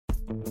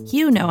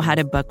You know how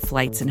to book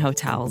flights and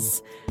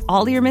hotels.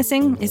 All you're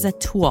missing is a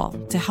tool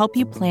to help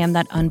you plan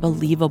that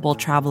unbelievable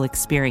travel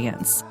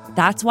experience.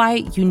 That's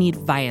why you need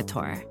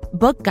Viator.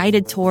 Book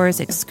guided tours,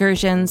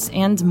 excursions,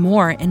 and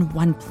more in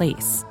one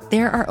place.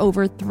 There are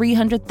over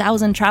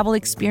 300,000 travel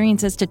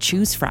experiences to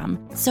choose from,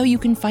 so you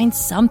can find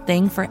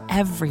something for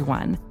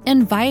everyone.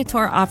 And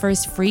Viator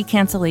offers free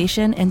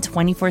cancellation and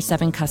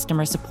 24/7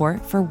 customer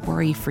support for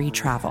worry-free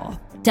travel.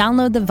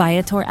 Download the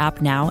Viator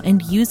app now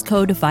and use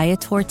code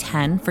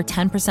Viator10 for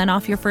 10%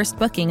 off your first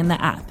booking in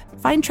the app.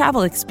 Find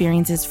travel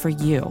experiences for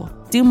you.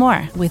 Do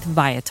more with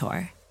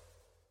Viator.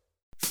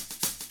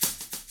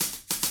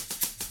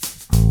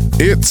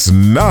 It's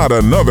not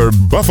another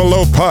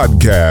Buffalo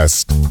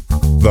podcast.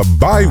 The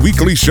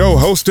bi-weekly show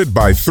hosted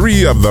by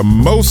three of the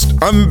most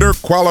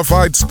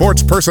underqualified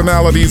sports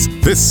personalities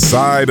this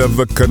side of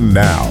the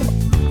canal.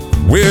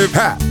 With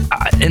Pat.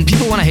 And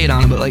people want to hate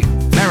on him, but like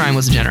Matt Ryan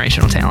was a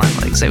generational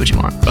talent. Like, say what you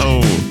want.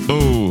 Oh.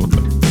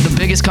 The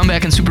biggest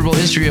comeback in Super Bowl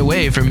history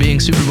away from being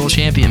Super Bowl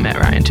champion, Matt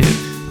Ryan, too.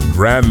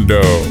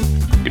 Brando.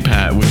 Hey,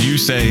 Pat, would you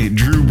say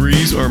Drew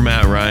Brees or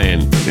Matt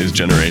Ryan is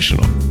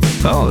generational?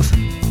 Both.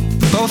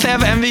 Both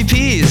have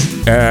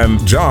MVPs.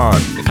 And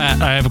John.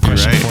 Pat, I have a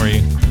question for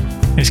you.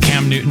 Is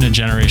Cam Newton a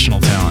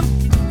generational talent?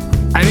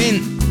 I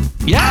mean,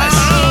 yes.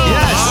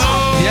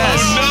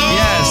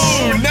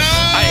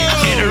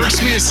 It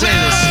irks me to say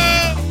this.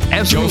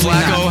 Absolutely Joe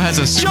Flacco not. has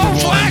a Super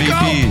Bowl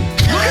MVP.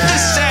 Look at the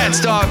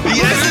stats, dog. He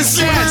has a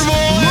Super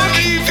Bowl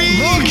MVP.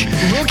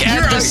 Look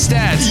at the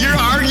stats. Your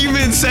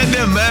argument said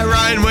that Matt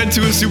Ryan went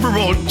to a Super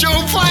Bowl.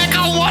 Joe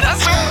Flacco won a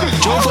Super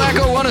Bowl. Joe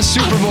Flacco won a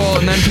Super Bowl,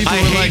 and then people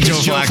were like, Joe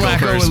 "Is Joe Flacco Flacco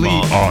first of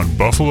all. elite?" On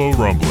Buffalo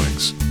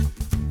Rumblings.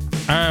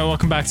 All right,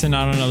 welcome back to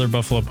Not Another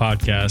Buffalo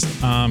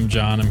Podcast. I'm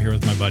John. I'm here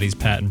with my buddies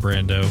Pat and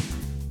Brando.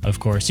 Of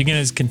course, you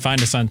guys can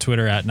find us on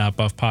Twitter at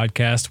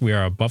NotBuffPodcast. We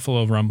are a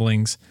Buffalo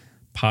Rumblings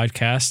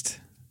podcast.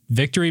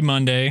 Victory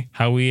Monday.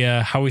 How we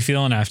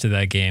feeling after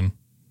that game?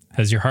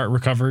 Has your heart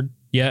recovered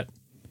yet?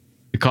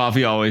 The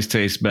coffee always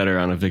tastes better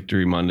on a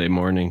Victory Monday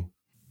morning.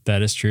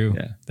 That is true.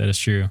 Yeah. That is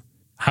true.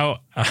 How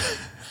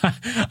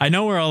I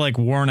know we're all like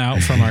worn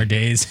out from our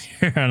days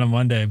here on a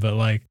Monday, but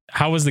like,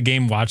 how was the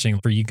game watching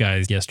for you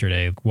guys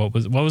yesterday? What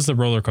was the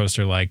roller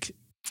coaster like?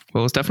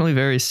 Well, it was definitely a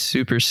very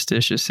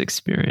superstitious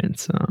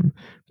experience.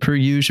 Per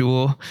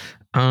usual,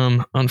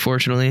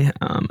 unfortunately,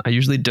 I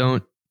usually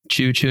don't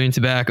chewing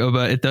tobacco,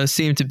 but it does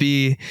seem to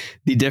be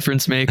the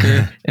difference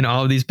maker in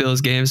all of these Bills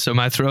games. So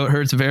my throat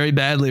hurts very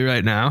badly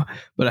right now,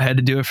 but I had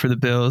to do it for the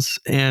Bills.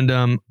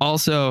 And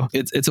also,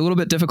 it's a little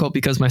bit difficult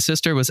because my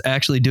sister was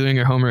actually doing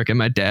her homework and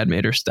my dad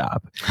made her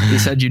stop. He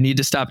said, you need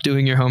to stop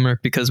doing your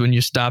homework because when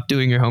you stop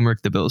doing your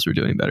homework, the Bills were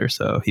doing better.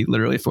 So he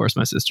literally forced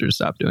my sister to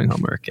stop doing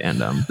homework, and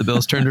the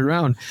Bills turned it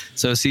around.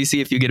 So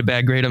Cece, if you get a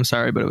bad grade, I'm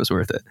sorry, but it was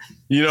worth it.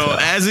 You know,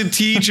 as a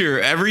teacher,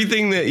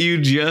 everything that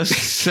you just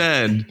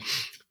said,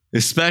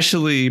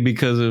 especially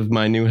because of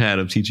my new hat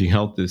of teaching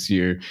health this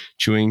year,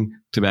 chewing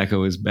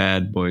tobacco is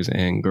bad, boys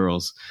and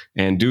girls.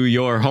 And do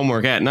your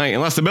homework at night,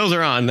 unless the Bills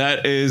are on.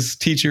 That is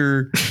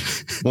teacher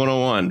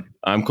 101.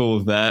 I'm cool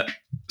with that.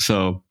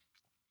 So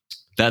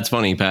that's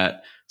funny,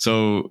 Pat.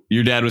 So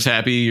your dad was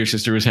happy. Your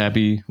sister was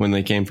happy when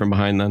they came from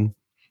behind then?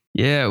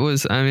 Yeah, it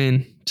was, I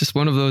mean, just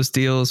one of those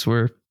deals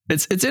where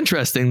it's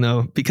interesting,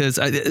 though, because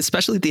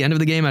especially at the end of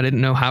the game, I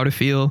didn't know how to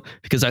feel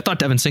because I thought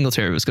Devin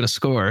Singletary was going to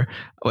score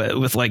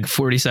with like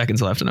 40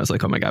 seconds left. And I was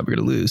like, oh, my God, we're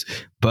going to lose.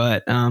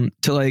 But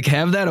to like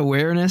have that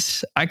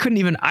awareness, I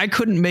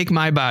couldn't make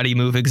my body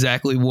move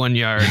exactly 1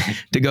 yard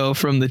to go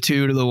from the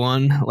 2 to the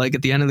 1. Like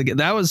at the end of the game,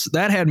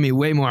 that had me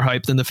way more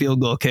hyped than the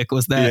field goal kick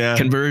was that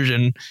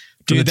conversion.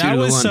 Dude, that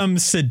was some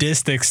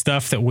sadistic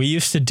stuff that we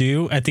used to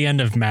do at the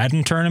end of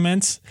Madden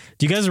tournaments.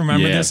 Do you guys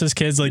remember this as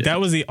kids? Like that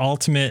was the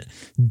ultimate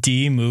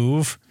D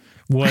move,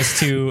 was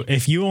to,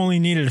 if you only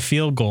needed a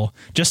field goal,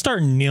 just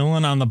start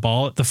kneeling on the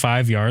ball at the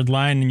 5-yard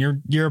line,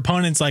 and your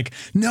opponent's like,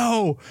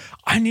 no,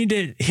 I need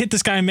to hit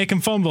this guy and make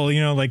him fumble,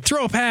 like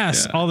throw a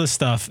pass, all this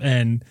stuff.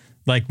 And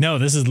like, no,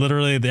 this is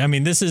literally,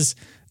 this is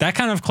that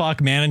kind of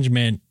clock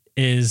management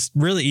is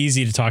really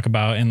easy to talk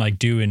about and like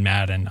do in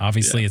Madden.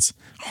 Obviously it's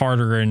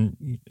harder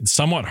and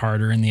somewhat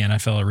harder in the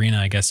NFL arena,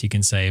 I guess you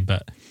can say,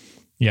 but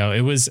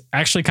it was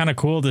actually kind of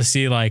cool to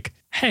see like,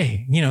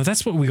 hey,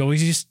 that's what we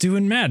always used to do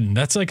in Madden.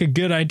 That's like a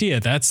good idea.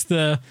 That's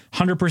the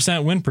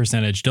 100% win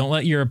percentage. Don't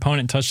let your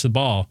opponent touch the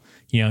ball.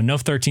 No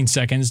 13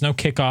 seconds, no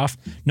kickoff,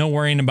 no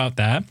worrying about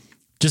that.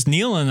 Just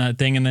kneel in that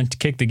thing and then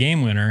kick the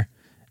game winner.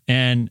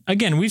 And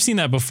again, we've seen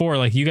that before.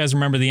 Like you guys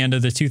remember the end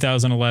of the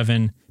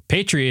 2011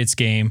 Patriots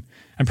game.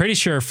 I'm pretty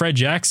sure Fred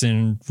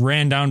Jackson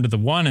ran down to the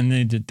 1 and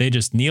they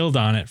just kneeled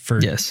on it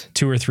for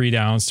 2 or 3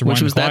 downs to run the clock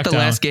down. Which was that the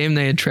last game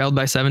they had trailed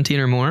by 17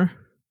 or more?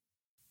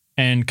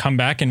 And come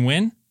back and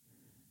win?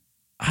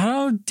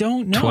 I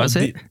don't know. Was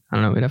it? I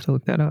don't know. We'd have to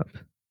look that up.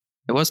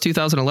 It was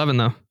 2011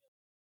 though.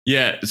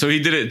 Yeah. So he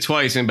did it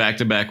twice in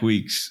back-to-back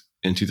weeks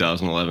in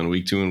 2011.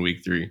 Week 2 and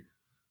week 3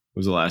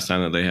 was the last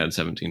time that they had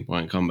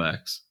 17-point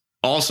comebacks.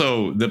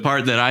 Also, the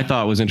part that I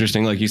thought was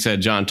interesting, like you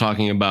said, John,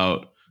 talking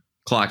about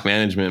clock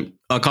management.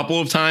 A couple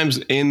of times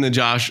in the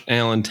Josh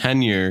Allen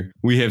tenure,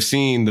 we have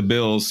seen the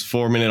Bills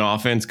 4-minute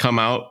offense come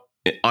out,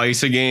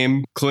 ice a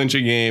game, clinch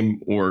a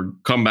game, or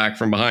come back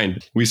from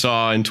behind. We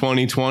saw in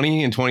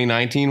 2020 and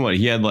 2019,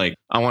 he had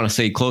I want to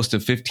say close to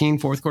 15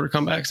 fourth quarter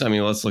comebacks. I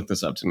mean, let's look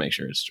this up to make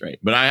sure it's straight.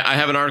 But I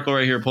have an article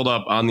right here pulled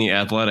up on The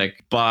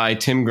Athletic by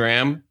Tim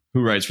Graham,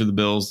 who writes for the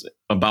Bills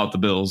about the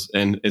Bills.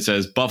 And it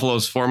says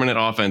Buffalo's 4-minute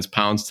offense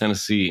pounds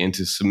Tennessee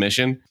into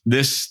submission.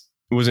 This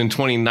was in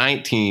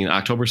 2019,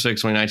 October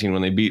 6, 2019,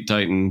 when they beat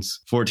Titans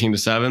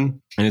 14-7.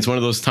 And it's one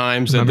of those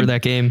times. Remember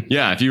that game?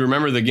 Yeah. If you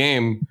remember the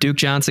game. Duke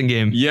Johnson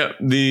game. Yep.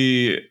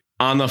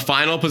 On the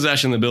final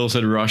possession, the Bills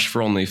had rushed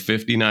for only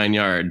 59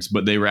 yards,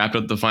 but they wrapped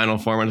up the final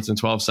 4 minutes and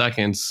 12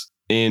 seconds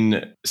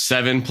in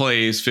 7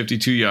 plays,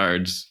 52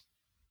 yards.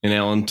 And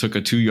Allen took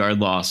a 2-yard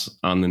loss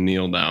on the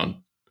kneel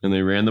down. And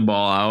they ran the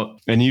ball out.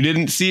 And you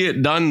didn't see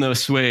it done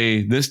this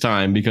way this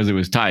time because it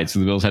was tight. So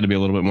the Bills had to be a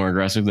little bit more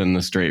aggressive than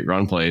the straight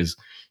run plays,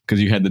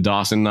 because you had the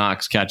Dawson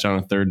Knox catch on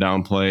a 3rd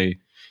down play.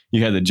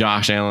 You had the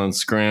Josh Allen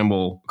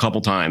scramble a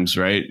couple times,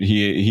 right?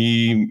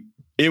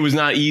 It was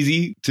not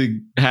easy to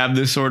have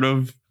this sort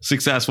of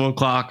successful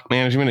clock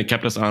management. It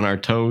kept us on our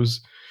toes.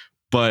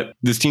 But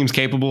this team's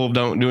capable of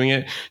doing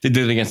it. They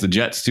did it against the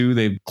Jets too.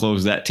 They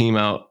closed that team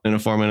out in a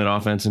 4-minute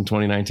offense in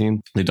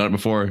 2019. They've done it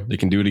before. They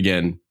can do it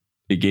again.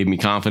 It gave me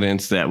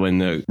confidence that when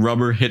the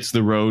rubber hits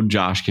the road,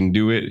 Josh can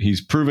do it.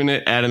 He's proven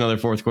it. Add another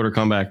fourth quarter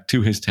comeback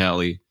to his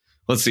tally.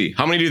 Let's see.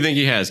 How many do you think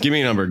he has? Give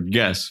me a number.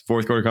 Guess.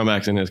 Fourth quarter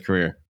comebacks in his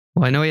career.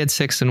 Well, I know he had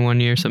 6 in 1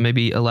 year, so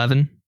maybe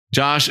 11.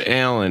 Josh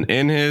Allen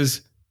in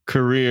his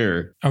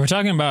career. Are we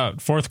talking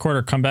about fourth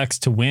quarter comebacks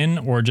to win,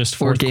 or just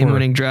four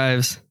game-winning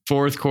drives?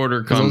 Fourth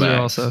quarter comebacks.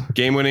 Also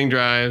game-winning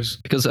drives.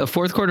 Because a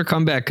fourth quarter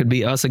comeback could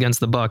be us against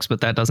the Bucs,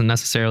 but that doesn't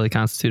necessarily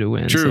constitute a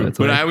win. True, so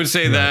but I would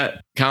say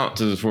that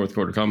counts as a fourth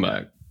quarter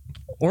comeback.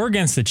 Or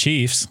against the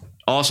Chiefs.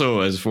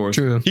 Also as fourth.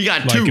 True. He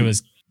got 2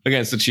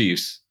 against the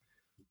Chiefs.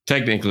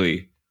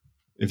 Technically,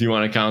 if you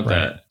want to count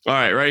that. All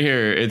right, right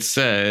here it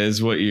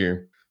says what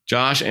year.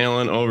 Josh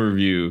Allen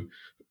overview.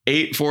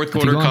 8 fourth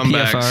quarter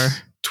comebacks.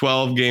 PFR.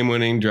 12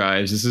 game-winning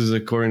drives. This is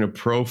according to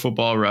Pro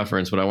Football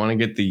Reference, but I want to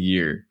get the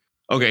year.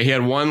 Okay, he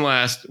had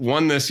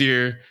 1 this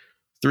year,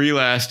 3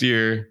 last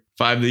year,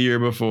 5 the year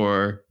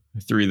before,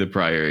 3 the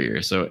prior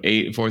year. So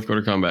 8 fourth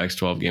quarter comebacks,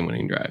 12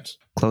 game-winning drives.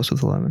 Close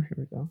with 11.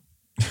 Here we go.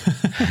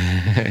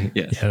 Yes.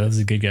 Yeah, that was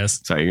a good guess.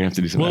 Sorry, you're gonna have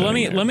to do some. Well,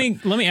 let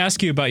me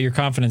ask you about your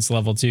confidence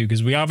level too,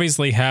 because we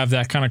obviously have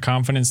that kind of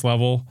confidence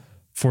level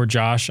for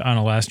Josh on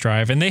a last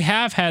drive, and they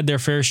have had their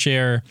fair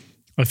share.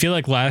 I feel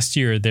like last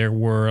year there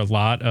were a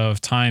lot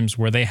of times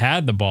where they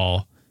had the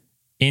ball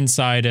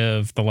inside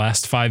of the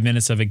last 5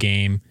 minutes of a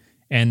game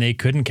and they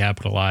couldn't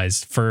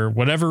capitalize for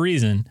whatever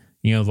reason.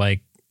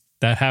 Like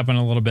that happened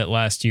a little bit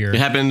last year. It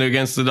happened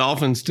against the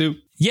Dolphins too.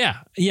 Yeah.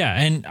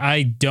 And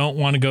I don't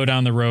want to go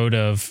down the road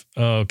of,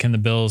 can the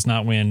Bills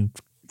not win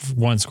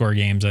 1-score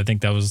games? I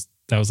think that was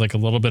like a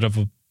little bit of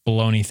a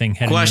baloney thing.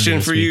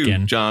 Question for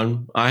you,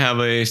 John. I have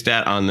a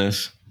stat on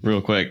this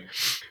real quick.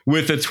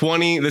 With the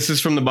 20, this is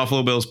from the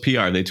Buffalo Bills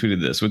PR. They tweeted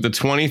this. With the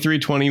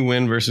 23-20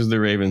 win versus the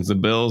Ravens, the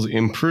Bills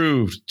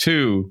improved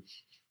to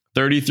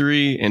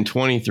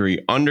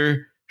 33-23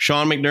 under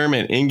Sean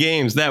McDermott in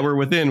games that were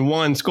within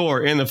 1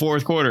 score in the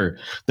fourth quarter.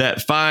 That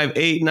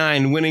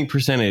 5.89 winning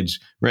percentage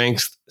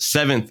ranks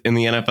 7th in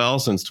the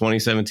NFL since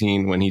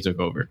 2017 when he took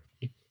over.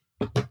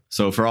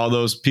 So for all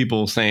those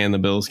people saying the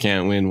Bills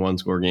can't win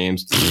 1-score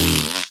games.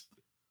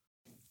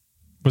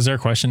 Was there a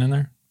question in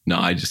there? No,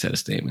 I just had a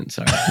statement.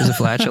 Sorry. It was a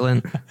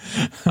flatulent.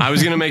 I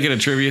was going to make it a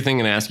trivia thing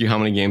and ask you how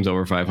many games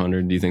over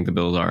 500 do you think the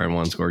Bills are in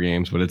 1-score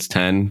games, but it's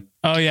 10.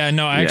 Oh, yeah.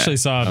 No, I actually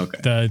saw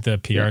the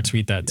PR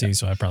tweet that too,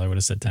 so I probably would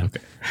have said 10. Okay.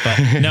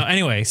 But no,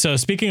 anyway, so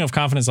speaking of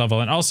confidence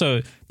level, and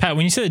also, Pat,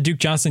 when you said the Duke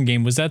Johnson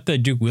game, was that the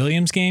Duke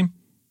Williams game?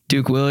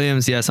 Duke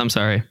Williams, yes, I'm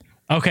sorry.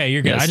 Okay,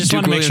 you're good. Yes, I just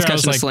want to make sure I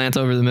was like slant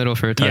over the middle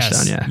for a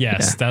touchdown.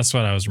 Yes, that's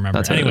what I was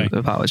remembering. Anyway,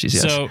 apologies.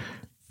 Yes. So,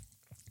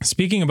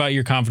 speaking about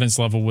your confidence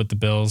level with the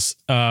Bills,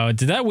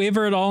 did that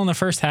waver at all in the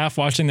first half?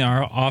 Watching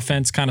the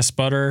offense kind of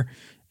sputter,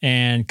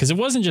 and because it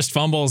wasn't just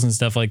fumbles and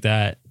stuff like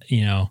that,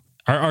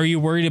 Are you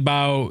worried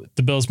about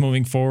the Bills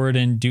moving forward,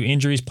 and do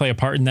injuries play a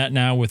part in that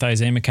now with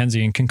Isaiah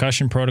McKenzie in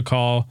concussion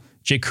protocol,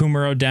 Jake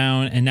Kumaro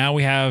down, and now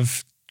we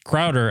have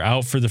Crowder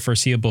out for the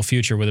foreseeable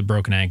future with a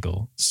broken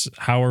ankle?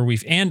 How are we?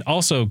 And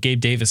also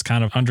Gabe Davis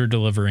kind of under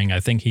delivering. I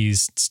think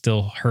he's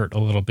still hurt a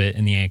little bit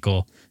in the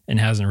ankle and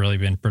hasn't really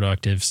been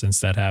productive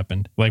since that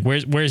happened. Like,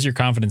 where's your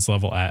confidence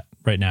level at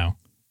right now?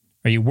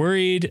 Are you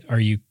worried? Are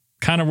you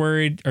kind of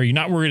worried? Are you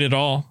not worried at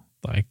all?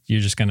 Like,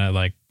 you're just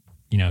gonna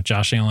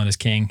Josh Allen is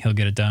king. He'll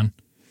get it done.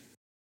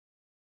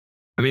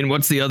 I mean,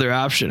 what's the other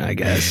option, I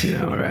guess,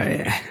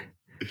 right?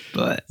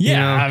 But,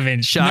 I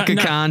mean, Shaka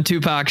Khan,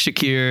 Tupac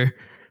Shakir,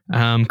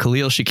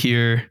 Khalil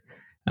Shakir,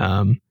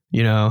 Isaiah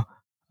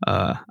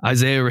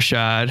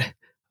Rashad,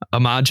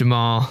 Ahmad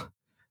Jamal,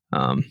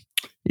 a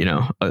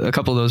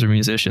couple of those are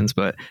musicians,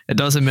 but it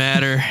doesn't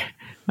matter.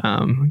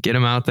 Get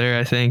them out there,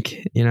 I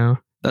think,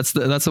 That's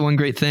the one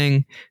great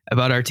thing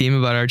about our team,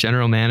 about our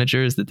general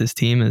manager, is that this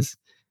team is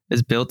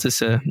built to,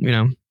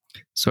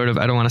 sort of,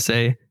 I don't want to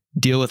say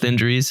deal with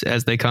injuries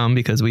as they come,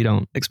 because we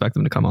don't expect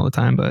them to come all the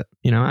time. But,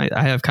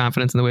 I have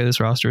confidence in the way this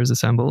roster is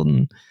assembled,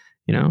 and,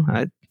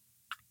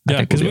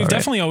 because we've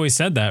definitely always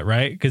said that,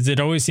 right? Because it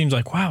always seems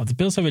like, wow, the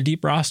Bills have a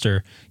deep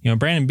roster.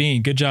 Brandon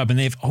Beane, good job. And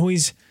they've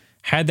always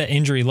had that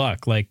injury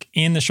luck. Like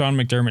in the Sean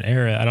McDermott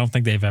era, I don't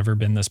think they've ever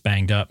been this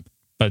banged up.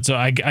 But so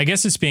I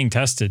guess it's being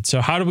tested.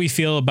 So how do we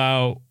feel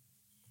about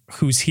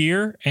who's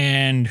here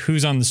and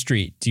who's on the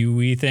street? Do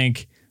we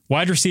think,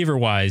 wide receiver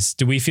wise,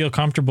 do we feel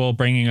comfortable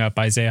bringing up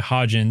Isaiah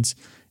Hodgins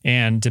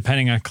and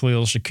depending on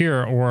Khalil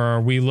Shakir, or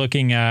are we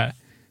looking at,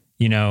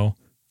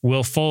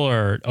 Will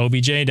Fuller,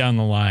 OBJ down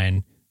the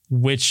line?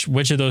 Which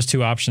of those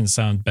two options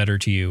sound better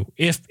to you,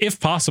 if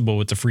possible,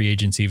 with the free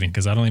agents even?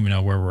 Because I don't even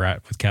know where we're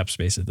at with cap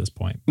space at this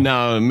point.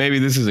 Now, maybe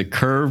this is a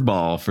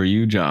curveball for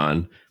you,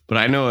 John, but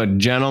I know a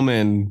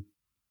gentleman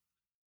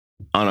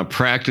on a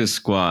practice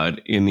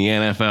squad in the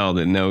NFL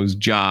that knows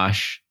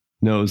Josh,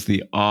 knows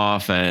the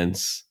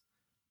offense,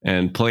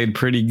 and played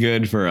pretty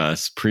good for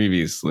us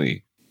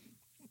previously.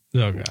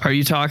 Oh, God. Are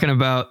you talking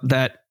about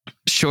that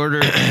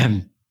shorter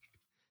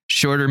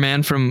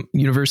man from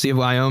University of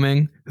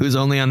Wyoming who's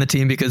only on the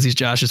team because he's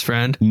Josh's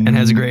friend and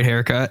has a great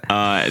haircut?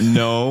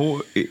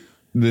 No,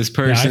 this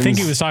person. I think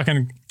he was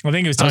talking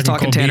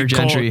Cole Tanner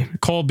Gentry.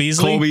 Cole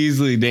Beasley. Cole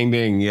Beasley, ding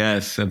ding.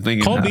 Yes, I'm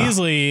thinking Cole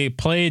Beasley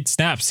played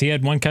snaps. He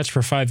had one catch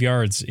for 5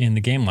 yards in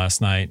the game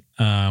last night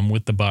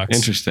with the Bucs.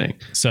 Interesting.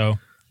 So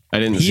I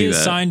didn't see that. He is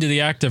signed to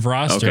the active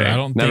roster. Okay. I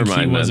don't think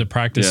he was a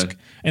practice. Yeah.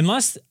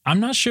 Unless, I'm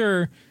not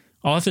sure.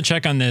 I'll have to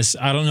check on this.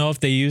 I don't know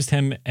if they used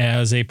him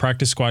as a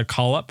practice squad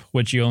call-up,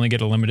 which you only get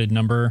a limited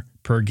number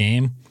per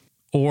game,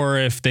 or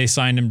if they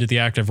signed him to the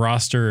active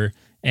roster,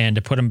 and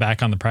to put him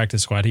back on the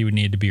practice squad, he would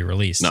need to be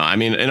released. No, I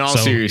mean, in all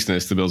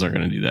seriousness, the Bills aren't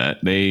going to do that.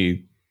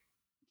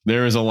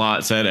 There was a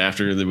lot said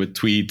with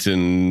tweets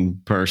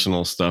and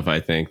personal stuff, I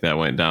think, that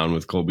went down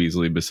with Cole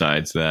Beasley,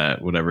 besides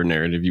that, whatever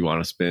narrative you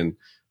want to spin.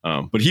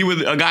 But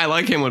a guy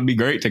like him would be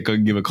great to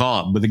give a call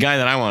up. But the guy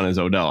that I want is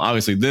Odell.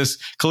 Obviously, this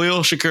Khalil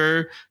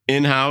Shakir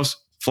in-house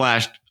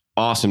flashed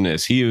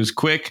awesomeness. He was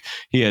quick.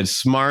 He had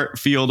smart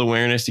field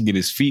awareness to get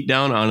his feet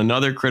down on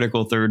another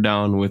critical third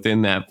down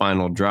within that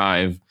final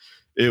drive.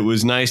 It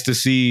was nice to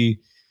see.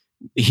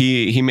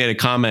 He made a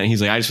comment.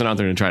 He's like, I just went out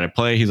there to try to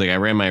play. He's like, I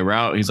ran my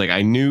route. He's like,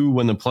 I knew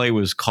when the play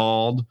was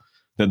called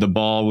that the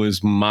ball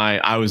was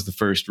I was the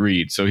first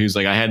read. So he's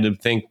like, I had to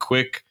think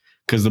quick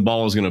because the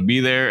ball was going to be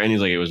there. And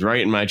he's like, it was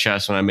right in my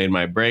chest when I made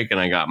my break and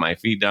I got my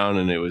feet down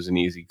and it was an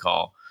easy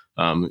call.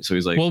 So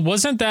he's like, well,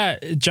 wasn't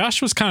that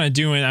Josh was kind of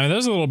doing, there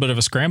was a little bit of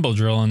a scramble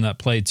drill in that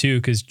play too,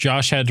 because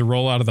Josh had to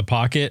roll out of the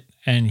pocket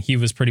and he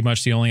was pretty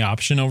much the only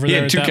option over there.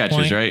 He had two catches,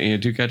 point. Right? He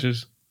had two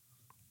catches.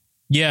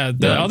 Yeah.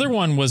 The other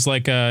one was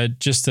like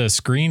just a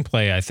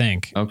screenplay, I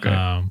think.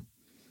 Okay.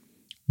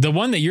 The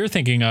one that you're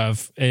thinking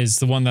of is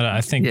the one that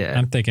I'm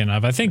thinking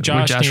of. I think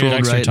Josh needed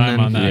extra right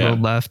time on that.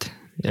 Rolled left.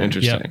 Yeah.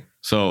 Interesting. Yep.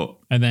 So,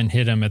 and then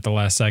hit him at the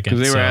last second.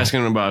 Because they were asking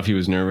him about if he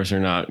was nervous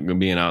or not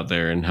being out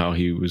there and how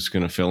he was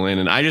going to fill in.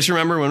 And I just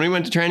remember when we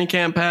went to training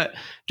camp, Pat,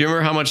 do you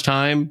remember how much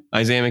time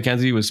Isaiah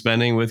McKenzie was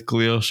spending with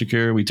Khalil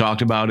Shakir? We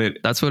talked about it.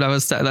 That's what I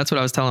was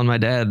telling my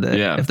dad,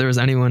 that if there was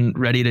anyone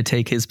ready to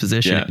take his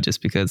position,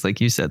 just because,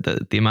 like you said,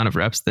 the amount of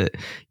reps that,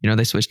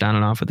 they switched on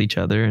and off with each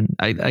other. And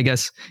I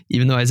guess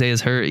even though Isaiah's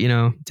hurt,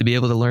 to be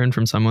able to learn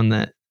from someone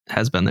that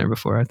has been there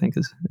before, I think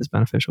is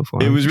beneficial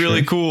for him. It was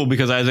really cool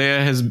because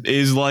Isaiah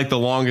is like the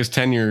longest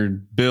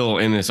tenured Bill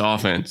in this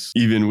offense,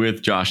 even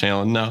with Josh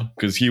Allen now,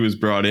 because he was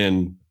brought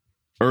in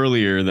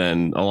earlier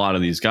than a lot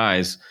of these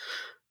guys,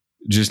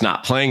 just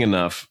not playing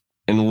enough,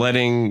 and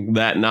letting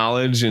that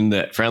knowledge and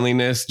that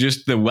friendliness,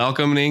 just the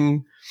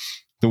welcoming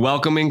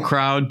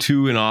crowd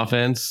to an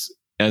offense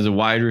as a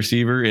wide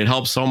receiver. It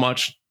helps so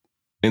much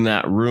in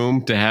that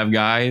room to have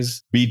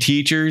guys be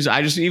teachers.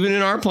 Even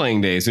in our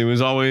playing days, it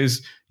was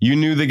always, you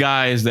knew the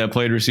guys that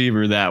played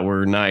receiver that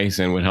were nice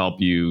and would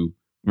help you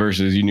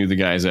versus you knew the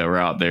guys that were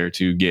out there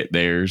to get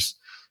theirs.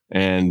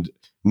 And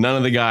none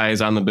of the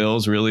guys on the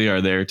Bills really are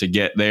there to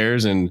get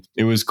theirs. And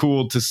it was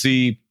cool to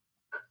see.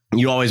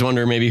 You always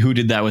wonder maybe who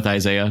did that with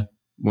Isaiah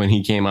when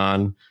he came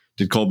on.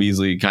 Did Cole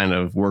Beasley kind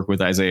of work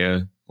with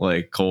Isaiah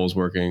like Cole's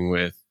working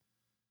with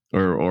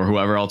or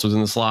whoever else was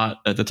in the slot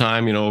at the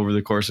time, over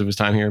the course of his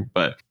time here?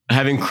 But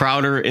having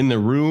Crowder in the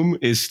room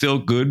is still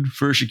good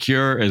for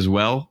Shakir as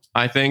well,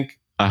 I think.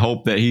 I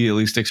hope that he at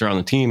least sticks around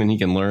the team and he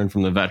can learn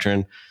from the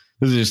veteran.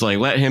 This is just like,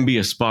 let him be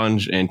a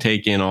sponge and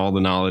take in all the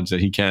knowledge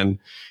that he can,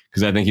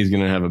 because I think he's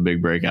going to have a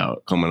big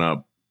breakout coming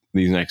up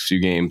these next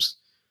few games,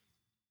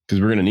 because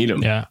we're going to need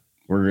him. Yeah.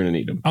 We're going to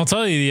need him. I'll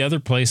tell you the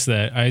other place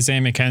that Isaiah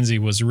McKenzie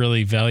was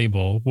really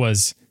valuable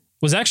was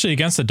actually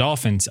against the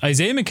Dolphins.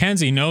 Isaiah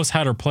McKenzie knows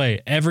how to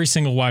play every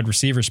single wide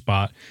receiver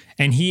spot,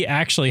 and he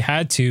actually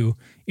had to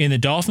in the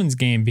Dolphins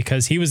game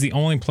because he was the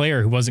only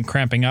player who wasn't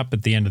cramping up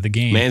at the end of the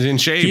game. Man's in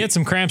shape. He had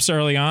some cramps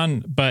early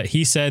on, but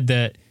he said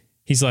that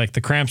he's like,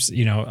 the cramps,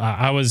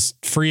 I was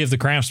free of the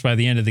cramps by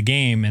the end of the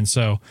game. And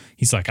so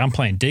he's like, I'm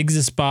playing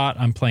Diggs' spot,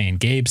 I'm playing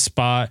Gabe's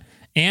spot,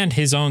 and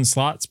his own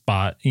slot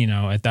spot,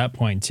 at that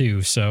point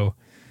too. So,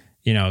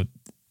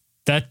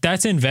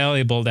 that's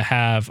invaluable to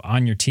have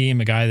on your team,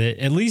 a guy that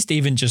at least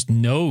even just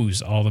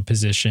knows all the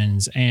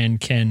positions and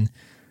can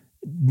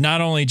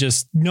not only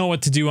just know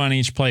what to do on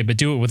each play, but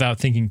do it without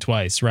thinking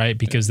twice, right?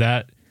 Because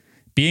that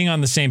being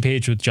on the same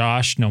page with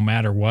Josh, no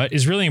matter what,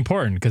 is really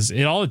important, because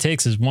all it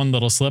takes is one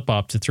little slip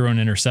up to throw an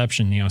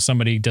interception.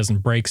 Somebody doesn't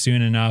break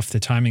soon enough, the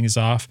timing is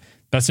off.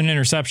 That's an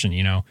interception,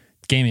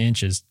 game of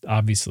inches,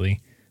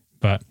 obviously.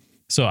 But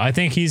so I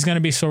think he's going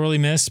to be sorely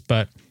missed,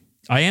 but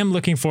I am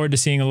looking forward to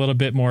seeing a little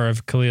bit more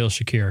of Khalil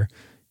Shakir.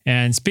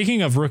 And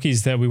speaking of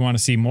rookies that we want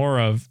to see more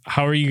of,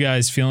 how are you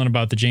guys feeling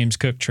about the James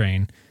Cook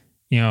train?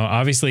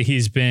 Obviously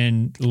he's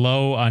been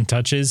low on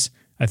touches.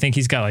 I think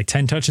he's got like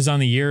 10 touches on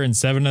the year, and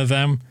seven of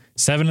them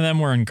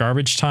were in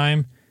garbage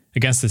time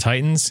against the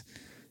Titans.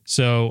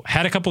 So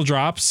had a couple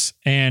drops,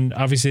 and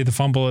obviously the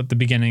fumble at the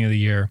beginning of the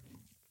year.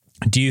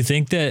 Do you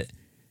think that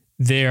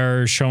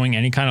they're showing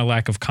any kind of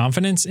lack of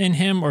confidence in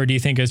him, or do you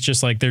think it's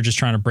just like they're just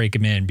trying to break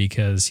him in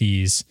because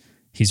he's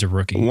a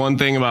rookie?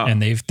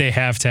 And they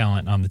have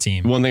talent on the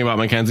team. One thing about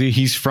Mackenzie,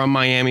 he's from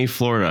Miami,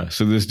 Florida.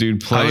 So this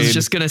dude played. I was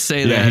just gonna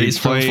say that he's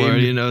from Florida.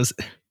 He knows.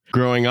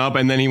 Growing up,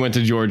 and then he went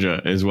to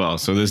Georgia as well.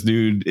 So this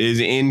dude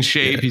is in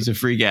shape. Yeah. He's a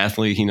freak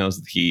athlete. He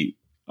knows the heat.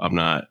 I'm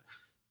not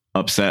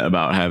upset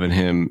about having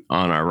him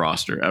on our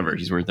roster ever.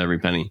 He's worth every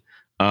penny.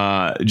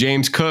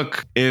 James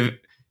Cook, if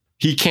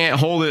he can't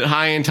hold it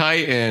high and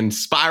tight and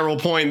spiral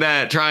point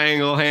that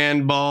triangle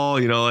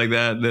handball, like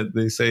that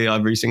they say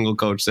every single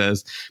coach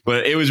says.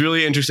 But it was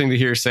really interesting to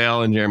hear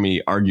Sale and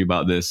Jeremy argue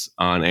about this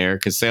on air,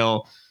 because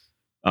Sale,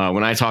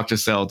 when I talked to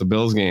Sale at the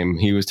Bills game,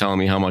 he was telling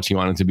me how much he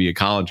wanted to be a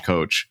college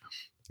coach.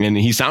 And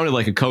he sounded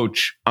like a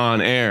coach on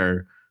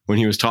air when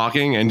he was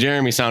talking. And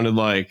Jeremy sounded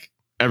like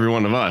every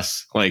one of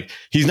us. Like,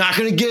 he's not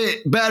going to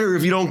get better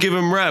if you don't give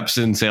him reps.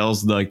 And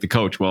Sale's like the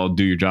coach. Well,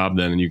 do your job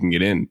then and you can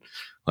get in.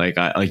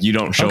 You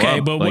don't show up. Okay,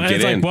 but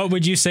what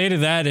would you say to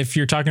that if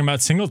you're talking about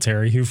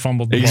Singletary, who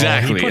fumbled the ball?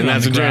 Exactly, and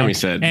that's what Jeremy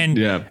said.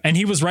 And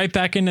he was right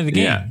back into the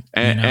game. Yeah,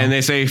 and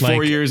they say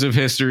 4 years of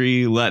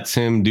history lets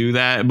him do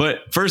that.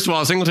 But first of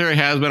all, Singletary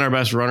has been our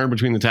best runner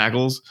between the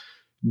tackles.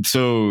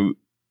 So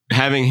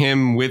having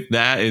him with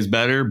that is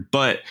better.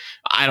 But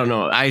I don't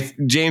know.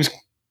 James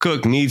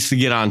Cook needs to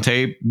get on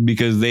tape,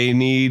 because they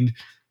need...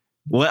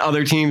 Let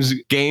other teams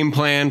game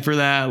plan for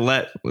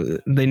that.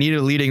 They need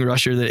a leading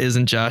rusher that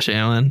isn't Josh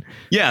Allen.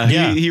 Yeah.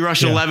 He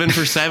rushed 11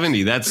 for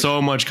 70. That's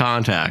so much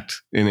contact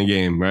in a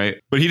game,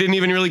 right? But he didn't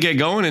even really get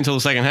going until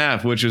the second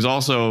half, which is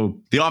also,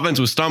 the offense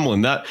was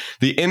stumbling.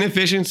 The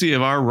inefficiency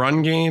of our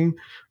run game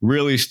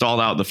really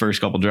stalled out the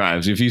first couple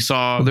drives. If you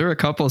saw, there were a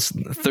couple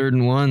 3rd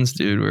and 1s,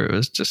 dude, where it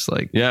was just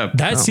like,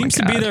 that seems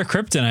to be their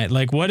kryptonite.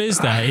 Like, what is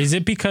that? Is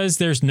it because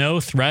there's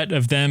no threat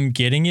of them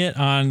getting it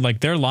on, like,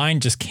 their line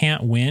just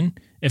can't win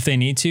if they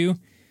need to?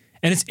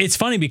 And it's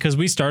funny, because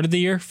we started the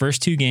year,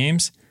 first 2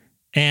 games,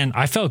 and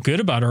I felt good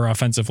about our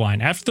offensive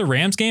line. After the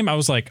Rams game, I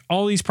was like,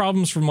 all these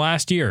problems from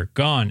last year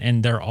gone,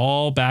 and they're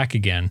all back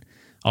again.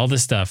 All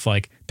this stuff,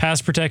 like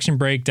pass protection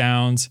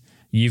breakdowns.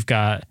 You've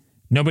got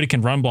nobody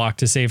can run block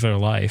to save their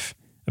life,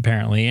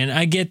 apparently. And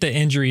I get that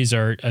injuries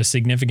are a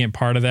significant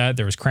part of that.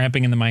 There was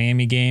cramping in the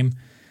Miami game.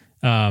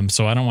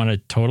 So I don't want to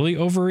totally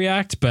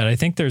overreact, but I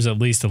think there's at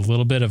least a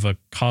little bit of a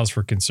cause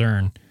for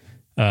concern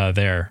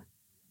there.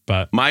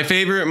 But my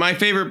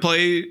favorite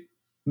play,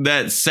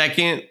 that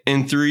 2nd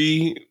and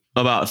 3,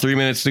 about 3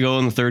 minutes to go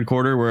in the third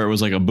quarter, where it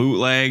was like a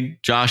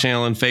bootleg. Josh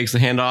Allen fakes the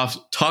handoff,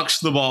 tucks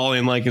the ball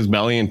in like his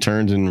belly, and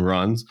turns and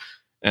runs.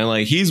 And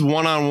like, he's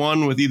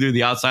one-on-one with either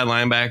the outside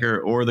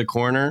linebacker or the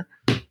corner,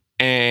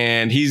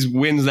 and he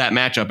wins that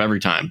matchup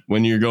every time.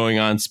 When you're going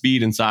on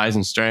speed and size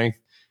and strength,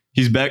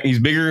 he's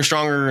bigger,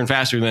 stronger, and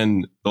faster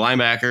than the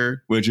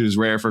linebacker, which is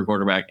rare for a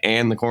quarterback,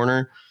 and the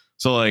corner.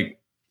 So like,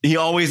 he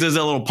always does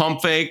that little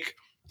pump fake,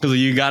 because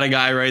you got a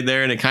guy right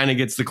there, and it kind of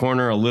gets the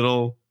corner a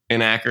little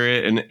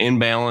inaccurate and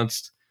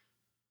imbalanced.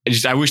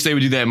 I wish they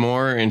would do that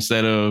more,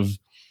 instead of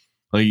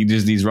like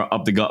just these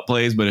up the gut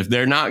plays. But if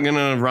they're not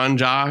gonna run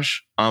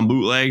Josh on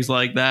bootlegs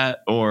like that,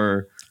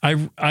 or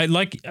I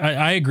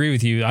agree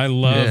with you. I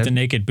love the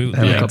naked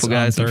bootlegs. A couple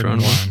guys in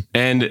front of one,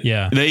 and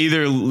they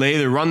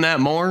either run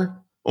that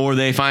more, or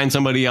they find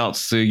somebody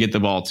else to get the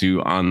ball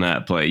to on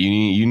that play.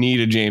 You need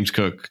a James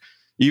Cook.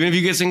 Even if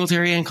you get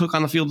Singletary and Cook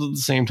on the field at the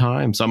same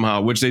time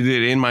somehow, which they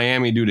did in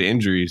Miami due to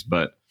injuries.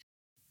 But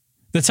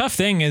the tough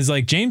thing is,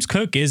 like, James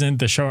Cook isn't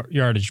the short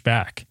yardage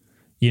back.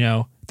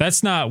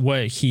 That's not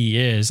what he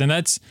is. And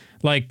that's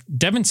like,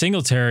 Devin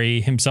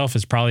Singletary himself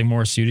is probably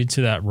more suited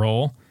to that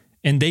role.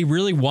 And they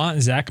really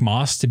want Zach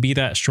Moss to be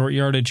that short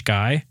yardage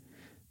guy.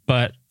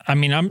 But I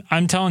mean,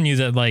 I'm telling you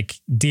that, like,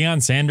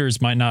 Deion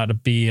Sanders might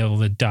not be able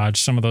to dodge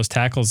some of those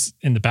tackles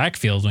in the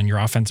backfield when your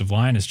offensive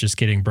line is just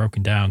getting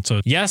broken down. So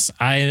yes,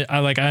 I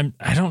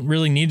don't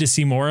really need to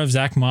see more of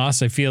Zach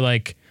Moss. I feel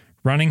like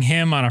running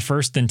him on a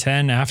 1st and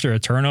 10 after a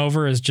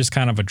turnover is just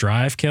kind of a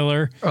drive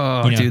killer.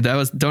 Oh, dude,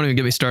 don't even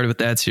get me started with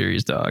that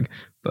series, dog.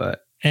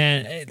 But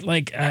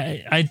like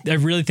I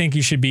really think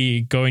you should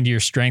be going to your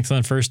strength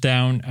on 1st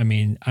down. I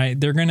mean,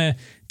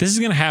 this is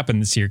gonna happen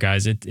this year,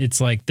 guys.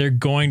 It's like they're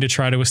going to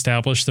try to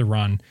establish the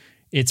run.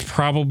 It's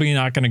probably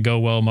not going to go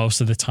well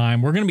most of the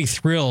time. We're going to be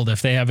thrilled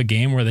if they have a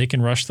game where they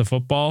can rush the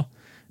football,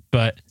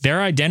 but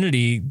their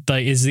identity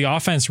is the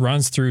offense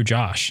runs through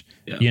Josh.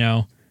 Yeah. You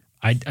know,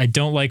 I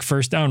don't like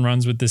 1st down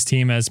runs with this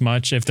team as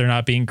much if they're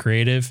not being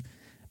creative,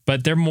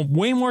 but they're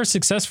way more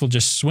successful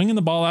just swinging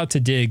the ball out to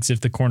Diggs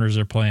if the corners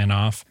are playing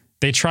off.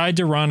 They tried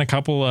to run a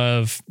couple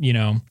of,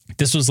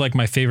 this was like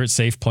my favorite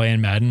safe play in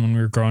Madden when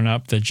we were growing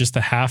up, just the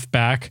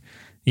halfback,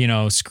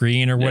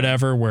 screen or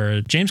whatever,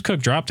 where James Cook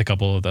dropped a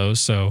couple of those.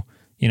 So,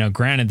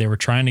 granted, they were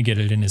trying to get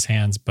it in his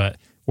hands, but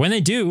when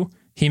they do,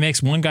 he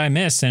makes one guy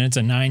miss and it's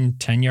a 9,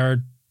 10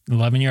 yard,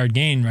 11 yard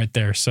gain right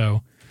there.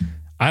 So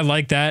I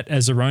like that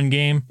as a run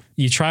game.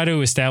 You try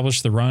to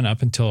establish the run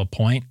up until a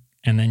point,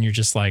 and then you're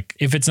just like,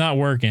 if it's not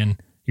working,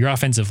 your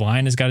offensive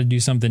line has got to do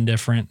something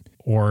different,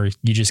 or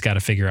you just got to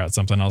figure out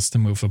something else to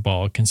move the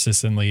ball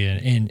consistently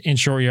in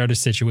short yardage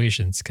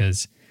situations,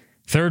 because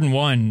 3rd and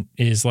 1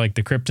 is like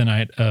the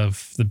kryptonite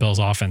of the Bills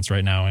offense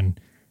right now. And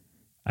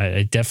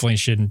it definitely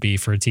shouldn't be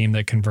for a team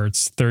that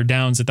converts 3rd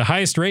downs at the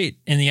highest rate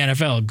in the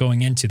NFL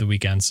going into the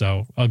weekend.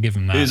 So I'll give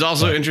them that. It's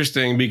also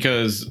interesting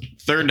because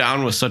 3rd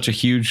down was such a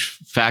huge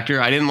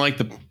factor. I didn't like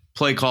the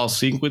play call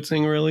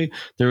sequencing really.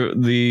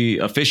 The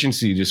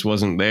efficiency just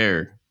wasn't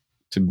there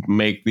to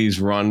make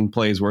these run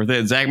plays worth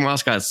it. Zach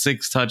Moss got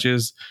 6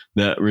 touches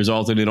that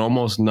resulted in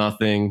almost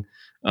nothing.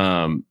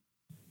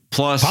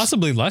 Plus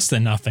possibly less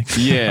than nothing.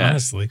 Yeah,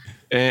 honestly.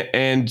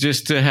 And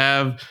just to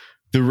have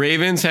the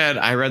Ravens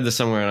I read this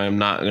somewhere and I'm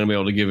not going to be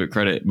able to give it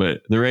credit,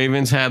 but the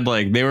Ravens had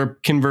they were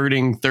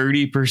converting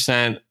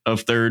 30%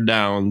 of 3rd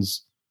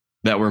downs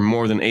that were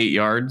more than 8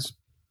 yards.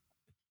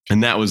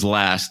 And that was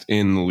last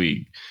in the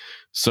league.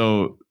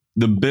 So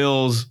the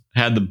Bills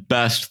had the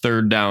best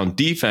 3rd down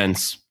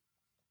defense.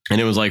 And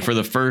it was for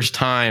the first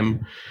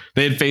time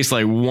they had faced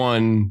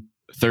one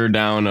 3rd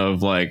down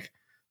of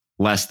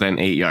less than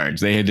 8 yards.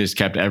 They had just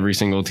kept every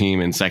single team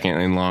in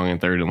 2nd and long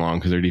and 3rd and long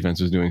because their defense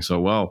was doing so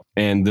well.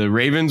 And the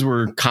Ravens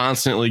were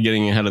constantly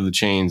getting ahead of the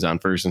chains on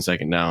 1st and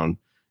 2nd down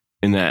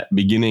in that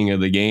beginning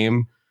of the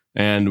game.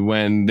 And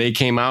when they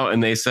came out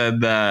and they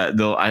said that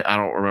I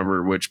don't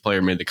remember which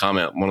player made the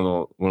comment, one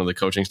of the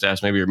coaching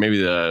staffs maybe, or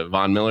maybe the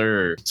Von Miller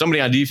or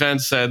somebody on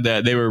defense said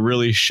that they were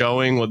really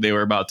showing what they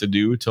were about to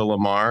do to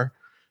Lamar.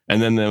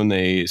 And then when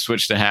they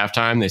switched to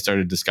halftime, they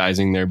started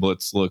disguising their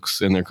blitz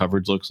looks and their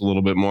coverage looks a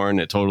little bit more,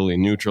 and it totally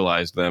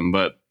neutralized them.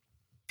 But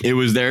it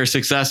was their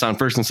success on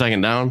 1st and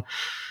 2nd down,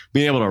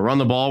 being able to run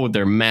the ball with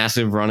their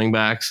massive running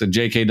backs. And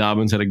J.K.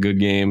 Dobbins had a good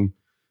game.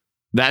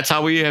 That's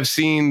how we have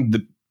seen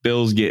the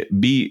Bills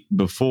get beat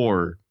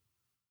before.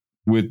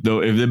 If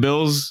the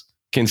Bills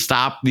can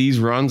stop these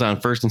runs on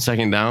 1st and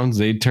 2nd downs,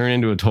 they turn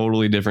into a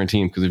totally different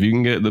team. Because if you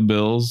can get the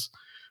Bills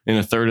in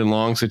a 3rd and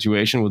long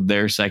situation with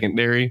their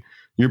secondary,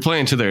 you're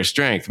playing to their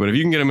strength. But if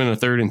you can get them in a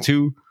 3rd and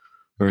 2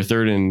 or a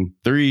 3rd and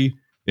 3,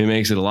 it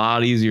makes it a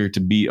lot easier to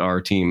beat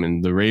our team.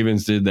 And the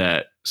Ravens did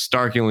that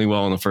starkly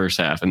well in the first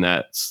half. And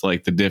that's the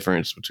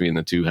difference between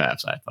the two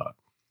halves, I thought.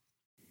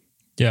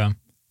 Yeah.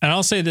 And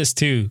I'll say this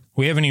too.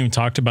 We haven't even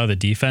talked about the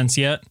defense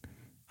yet.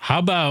 How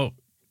about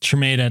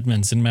Tremaine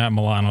Edmonds and Matt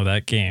Milano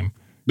that game?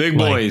 Big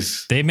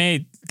boys. They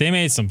made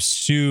some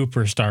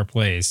superstar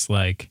plays.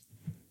 Pay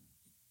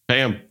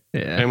them.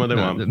 Yeah. Pay them what they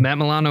want. Matt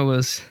Milano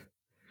was...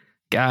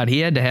 God, he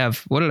had to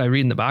have, what did I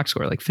read in the box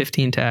score?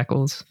 15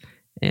 tackles.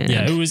 And,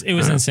 yeah, it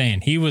was insane.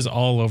 He was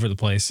all over the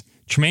place.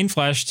 Tremaine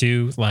Flash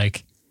too. I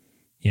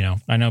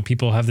know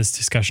people have this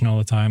discussion all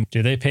the time.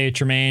 Do they pay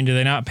Tremaine? Do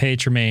they not pay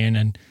Tremaine?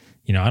 And,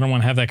 I don't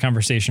want to have that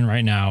conversation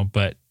right now,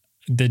 but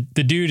the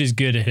dude is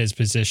good at his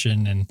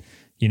position. And,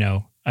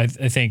 I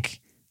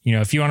think,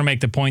 if you want to make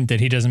the point that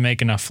he doesn't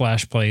make enough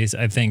flash plays,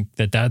 I think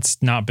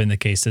that's not been the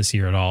case this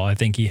year at all. I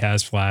think he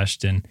has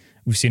flashed, and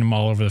we've seen him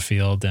all over the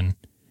field. And,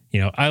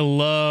 I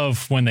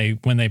love when they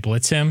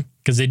blitz him,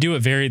 because they do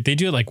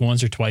it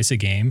once or twice a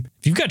game.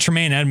 If you've got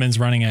Tremaine Edmonds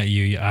running at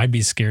you, I'd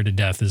be scared to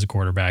death as a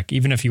quarterback,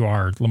 even if you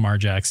are Lamar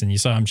Jackson. You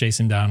saw him chase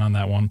him down on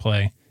that one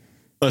play.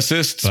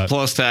 Assists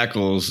plus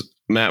tackles.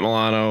 Matt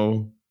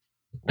Milano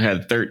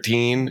had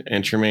 13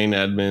 and Tremaine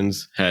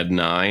Edmonds had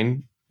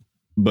 9.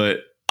 But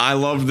I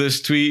love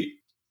this tweet.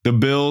 The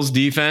Bills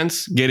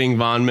defense getting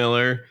Von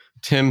Miller,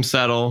 Tim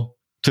Settle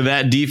to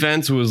that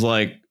defense was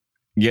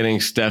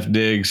getting Steph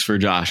Diggs for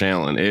Josh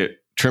Allen.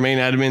 Tremaine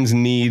Edmonds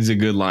needs a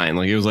good line.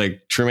 It was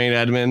Tremaine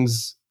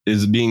Edmonds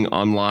is being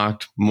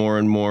unlocked more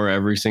and more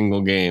every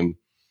single game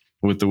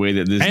with the way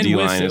that this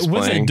D-line is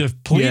playing. With a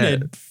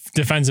depleted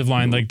defensive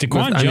line,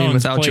 Daquan Jones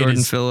without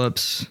Jordan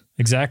Phillips.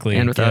 Exactly.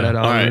 And without Ed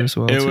Oliver as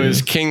well. It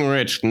was King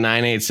Rich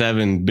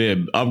 987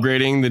 Bib.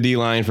 Upgrading the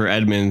D-line for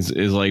Edmonds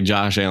is like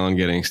Josh Allen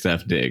getting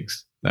Steph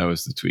Diggs. That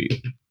was the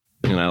tweet.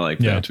 And I like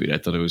that tweet. I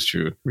thought it was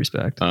true.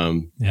 Respect.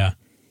 Yeah.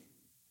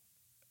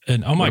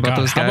 And oh my God,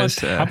 those guys?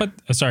 how about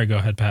sorry, go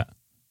ahead, Pat.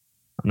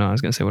 No, I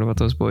was going to say, what about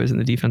those boys in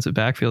the defensive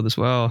backfield as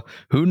well?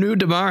 Who knew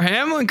DeMar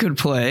Hamlin could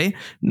play?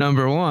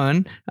 Number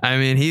one. I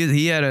mean,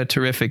 he had a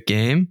terrific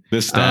game.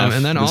 This staff,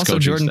 and then also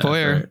Jordan staff,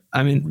 Poyer. Right?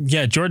 I mean,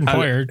 yeah, Jordan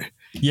Poyer.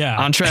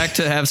 Yeah. On track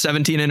to have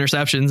 17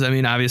 interceptions. I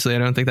mean, obviously, I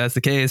don't think that's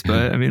the case,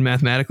 but I mean,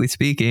 mathematically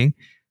speaking.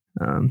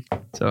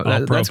 So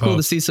that's cool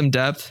to see some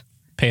depth.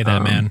 Pay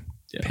that man.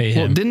 Yeah. Pay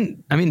him.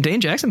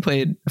 Dane Jackson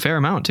played a fair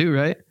amount too,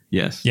 right?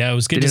 Yes. Yeah, it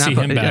was good to see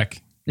him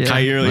back. Yeah.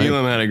 Kyle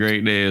Elam had a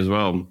great day as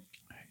well.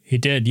 He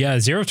did. Yeah.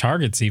 0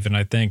 targets even,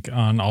 I think,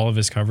 on all of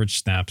his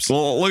coverage snaps.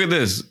 Well, look at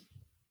this.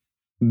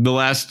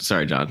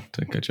 Sorry, John,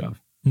 to cut you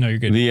off. No, you're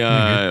good.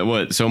 You're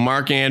good. So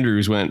Mark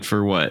Andrews went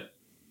for what?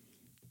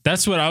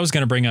 That's what I was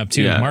going to bring up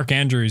too. Yeah. Mark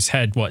Andrews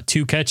had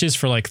 2 catches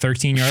for like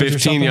 13 yards 15 or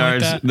something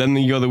yards. like that? Then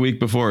you go the week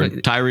before.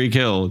 Tyreek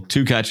Hill,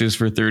 2 catches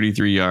for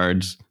 33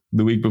 yards.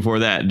 The week before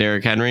that,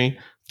 Derrick Henry,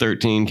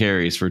 13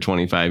 carries for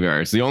 25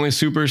 yards. The only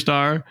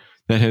superstar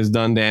that has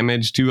done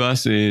damage to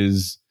us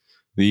is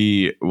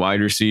the wide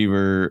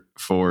receiver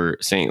for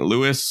St.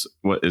 Louis.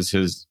 What is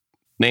his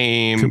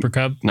name? Cooper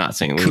Kupp? Not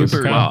St. Louis.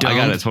 Wow, I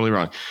got it totally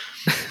wrong.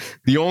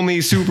 The only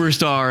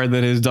superstar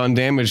that has done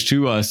damage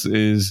to us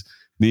is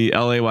the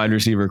LA wide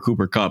receiver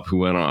Cooper Kupp, who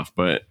went off,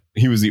 but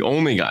he was the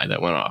only guy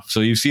that went off. So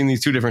you've seen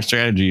these 2 different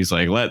strategies,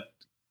 like let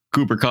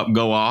Cooper Kupp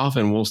go off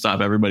and we'll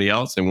stop everybody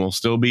else and we'll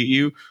still beat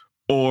you,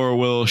 or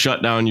we'll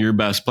shut down your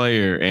best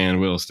player and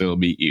we'll still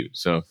beat you.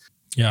 So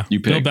yeah, you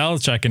pick. Bill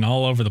Belichick and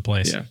all over the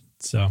place. Yeah.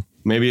 So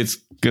maybe it's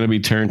going to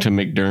be turned to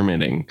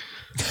McDermotting.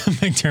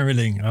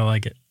 McDermotting. I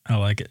like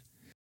it.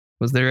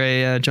 Was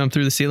there a jump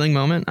through the ceiling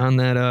moment on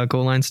that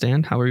goal line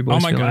stand? How were you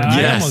boys feeling? God.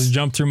 Yes. I almost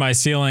jumped through my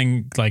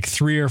ceiling like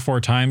 3 or 4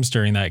 times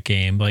during that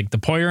game. Like the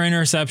Poyer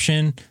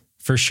interception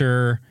for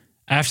sure.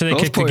 After they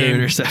kicked the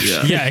game.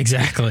 Yeah,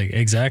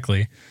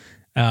 exactly.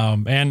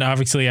 And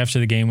obviously after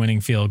the game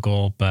winning field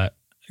goal, but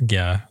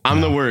yeah.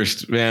 I'm the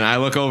worst, man. I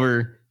look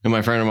over and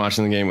my friend I'm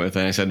watching the game with,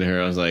 and I said to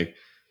her, I was like,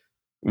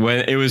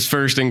 when it was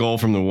 1st and goal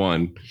from the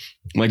 1,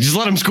 I'm like, just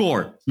let him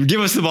score.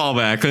 Give us the ball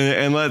back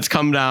and let's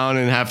come down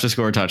and have to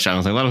score a touchdown. I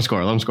was like, let him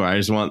score. I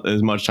just want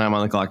as much time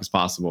on the clock as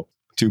possible.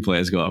 2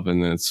 plays go up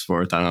and then it's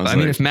 4th down. I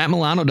mean, if Matt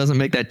Milano doesn't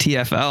make that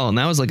TFL, and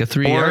that was like a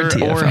 3-yard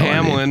TFL. Or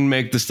Hamlin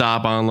make the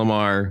stop on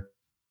Lamar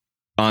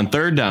on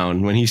 3rd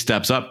down when he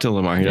steps up to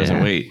Lamar. He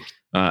doesn't wait.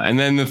 And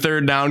then the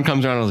 3rd down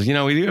comes around. I was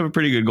like, we do have a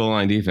pretty good goal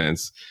line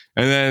defense.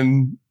 And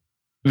then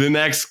the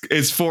next,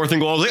 it's 4th and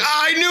goal. I was like,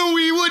 I knew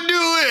we would do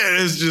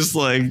it. It's just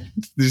like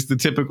the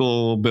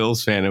typical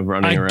Bills fan of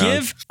running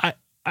around.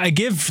 I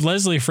give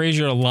Leslie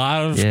Frazier a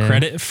lot of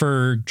credit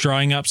for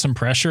drawing up some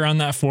pressure on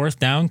that 4th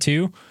down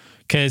too,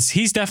 because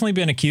he's definitely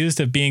been accused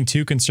of being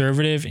too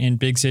conservative in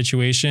big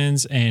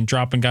situations and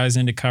dropping guys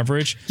into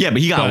coverage. Yeah, but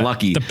he got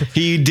lucky.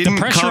 He didn't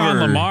the pressure cover on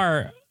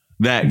Lamar.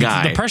 That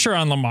guy. The pressure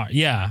on Lamar.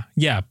 Yeah,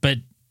 but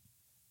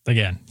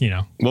again,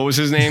 what was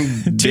his name?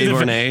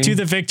 DeBornay. To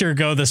the victor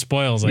go the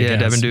spoils. I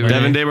guess.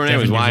 Devin DeBornay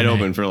was wide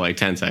open for like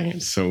 10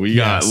 seconds. So we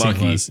got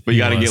lucky, but you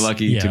got to get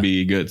lucky to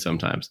be good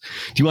sometimes.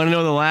 Do you want to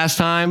know the last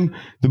time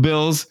the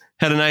Bills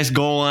had a nice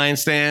goal line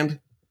stand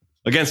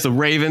against the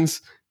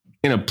Ravens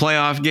in a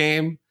playoff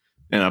game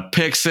and a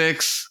pick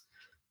 6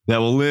 that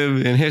will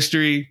live in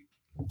history?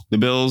 The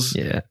Bills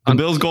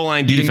goal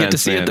line defense. You didn't get to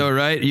see it though,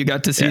 right? You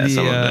got to see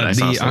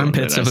the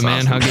armpits of a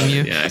man hugging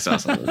you. Yeah, I saw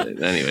some of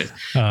it. Anyways,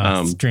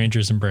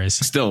 stranger's embrace.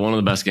 Still one of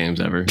the best games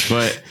ever.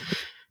 But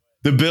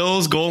the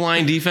Bills goal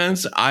line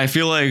defense, I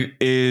feel like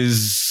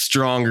is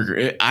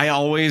stronger. I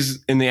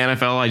always in the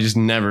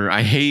NFL,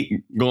 I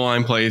hate goal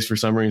line plays for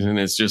some reason.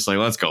 It's just like,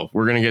 let's go.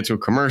 We're gonna get to a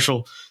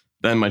commercial.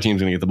 Then my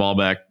team's gonna get the ball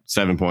back.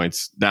 7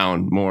 points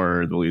down.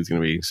 More the lead's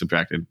gonna be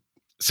subtracted.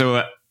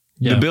 So.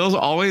 The Bills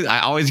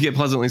I always get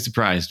pleasantly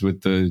surprised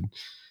with the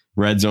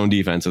red zone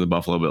defense of the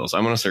Buffalo Bills.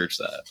 I'm going to search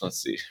that.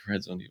 Let's see.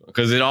 Red zone defense.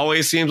 Because it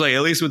always seems like,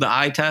 at least with the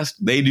eye test,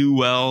 they do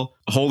well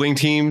holding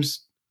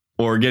teams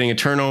or getting a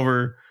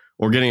turnover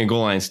or getting a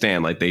goal line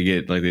stand like they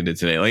did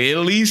today. Like at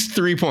least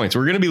 3 points.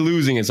 We're going to be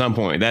losing at some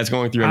point. That's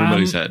going through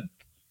everybody's head.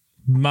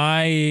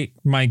 My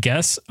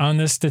guess on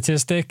this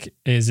statistic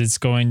is it's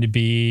going to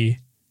be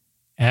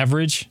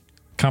average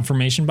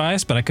confirmation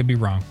bias, but I could be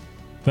wrong.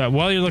 But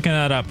while you're looking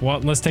that up,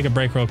 let's take a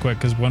break real quick,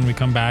 because when we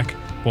come back,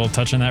 we'll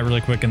touch on that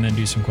really quick and then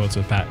do some quotes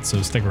with Pat. So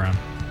stick around.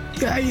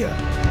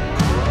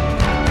 Yeah.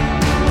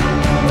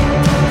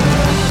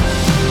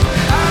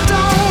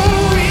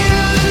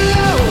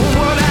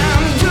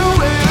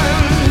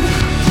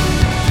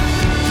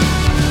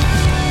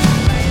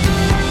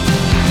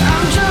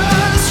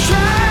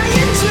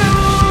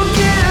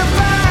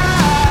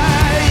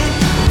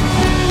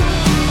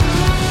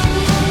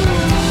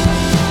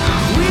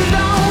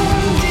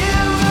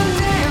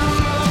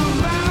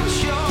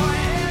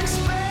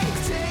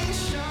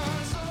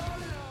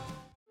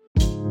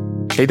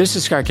 Hey, this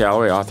is Scott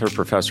Galloway, author,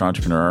 professor,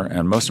 entrepreneur,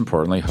 and most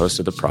importantly, host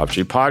of the Prop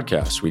G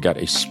podcast. We got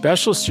a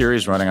special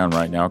series running on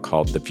right now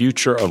called The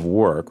Future of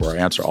Work, where I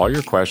answer all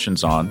your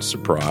questions on,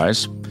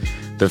 surprise,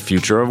 the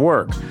future of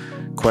work.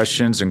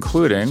 Questions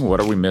including, what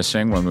are we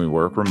missing when we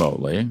work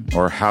remotely?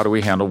 Or how do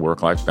we handle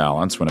work-life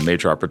balance when a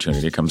major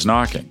opportunity comes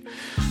knocking?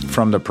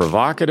 From the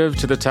provocative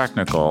to the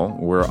technical,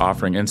 we're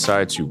offering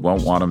insights you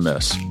won't want to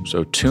miss.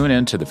 So tune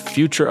in to The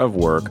Future of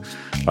Work,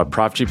 a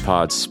Prop G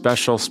Pod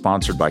special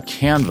sponsored by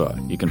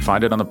Canva. You can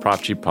find it on the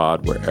Prop G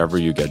Pod wherever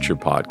you get your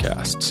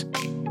podcasts.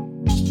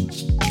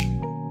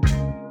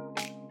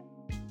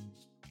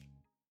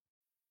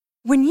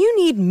 When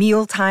you need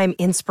mealtime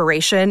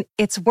inspiration,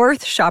 it's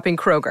worth shopping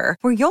Kroger,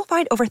 where you'll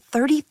find over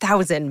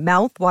 30,000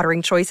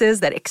 mouth-watering choices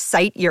that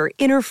excite your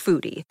inner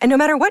foodie. And no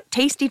matter what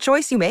tasty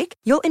choice you make,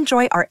 you'll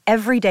enjoy our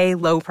everyday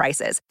low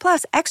prices,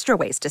 plus extra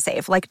ways to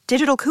save, like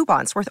digital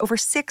coupons worth over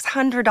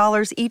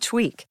 $600 each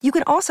week. You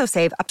can also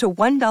save up to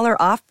 $1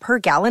 off per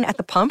gallon at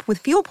the pump with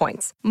fuel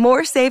points.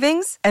 More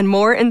savings and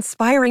more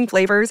inspiring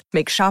flavors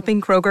make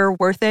shopping Kroger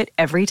worth it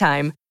every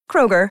time.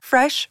 Kroger,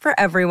 fresh for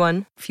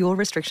everyone. Fuel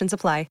restrictions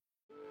apply.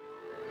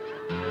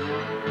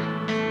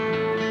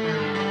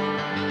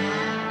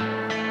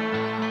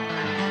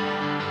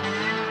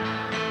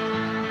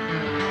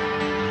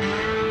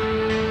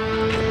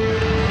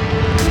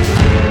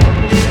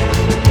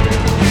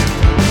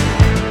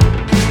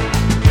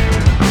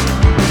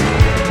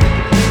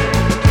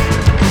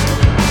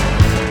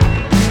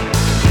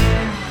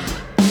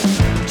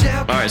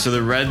 All right, so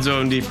the red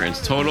zone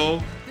defense,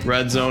 total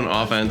red zone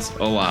offense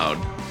allowed.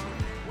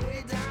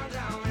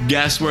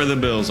 Guess where the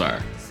Bills are?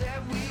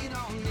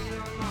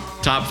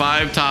 Top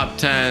 5, top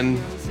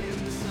 10,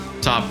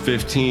 top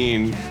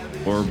 15,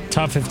 or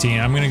Top 15.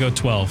 I'm going to go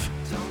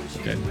 12.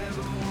 okay.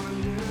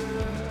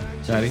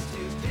 Patty?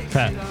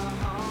 Pat.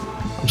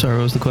 I'm sorry,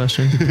 what was the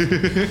question?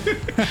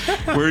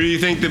 Where do you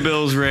think the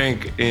Bills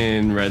rank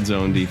in red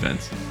zone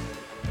defense?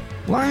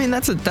 Well, I mean,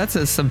 that's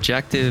a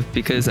subjective,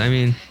 because I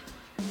mean,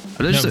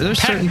 there's Pat,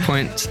 certain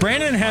points.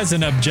 Brandon has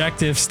an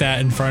objective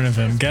stat in front of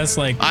him. Guess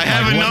I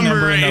have a what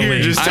number right in the here.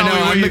 league. Just tell me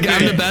what you think.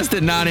 I'm the best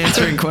at not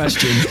answering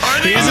questions.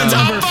 Are these Is a it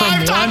top number 5,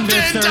 from top 1 to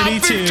 10, top 32?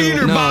 15,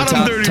 or No,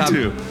 bottom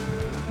 32?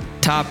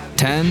 Top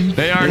 10.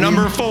 They are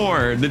number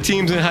 4. The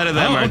teams ahead of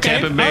them Oh, are okay.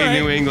 Tampa Bay, All right.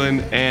 New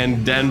England,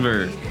 and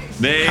Denver.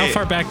 How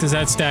far back does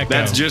that stack go?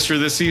 That's just for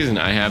this season.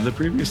 I have the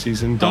previous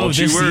season. Don't this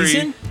you worry.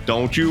 season?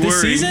 Don't you This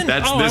worry. season?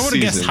 That's I this would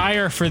have guessed season.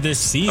 higher for this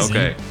season.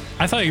 Okay.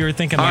 I thought you were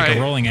thinking All like right.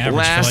 a rolling average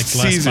for like the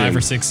last 5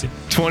 or 6.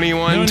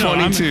 21, No,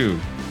 22.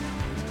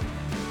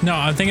 No,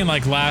 I'm thinking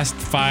like last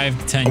 5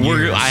 to 10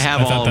 years. I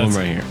have all of them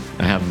right here.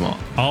 I have them all.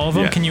 All of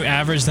them? Yeah. Can you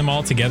average them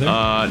all together?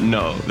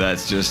 No,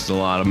 that's just a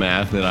lot of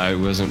math that I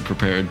wasn't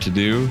prepared to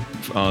do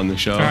on the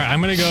show. All right,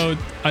 I'm going to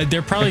go.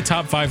 They're probably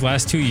top 5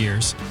 last 2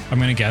 years, I'm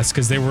going to guess,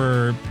 because they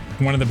were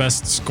one of the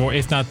best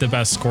if not the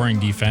best scoring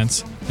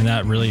defense. And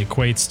that really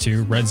equates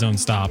to red zone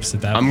stops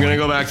at that I'm point. going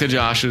to go back to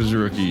Josh's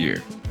rookie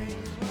year.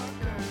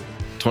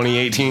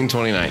 2018,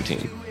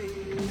 2019.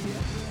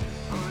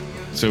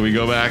 So we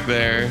go back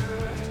there.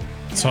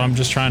 So I'm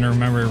just trying to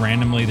remember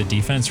randomly the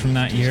defense from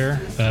that year.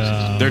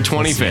 They're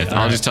 25th. All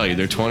I'll right. just tell you,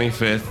 they're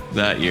 25th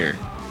that year.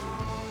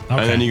 Okay.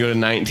 And then you go to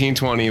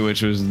 1920,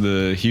 which was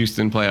the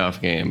Houston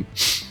playoff game.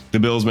 The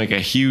Bills make a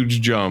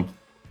huge jump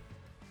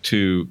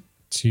to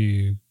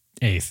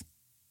 8th.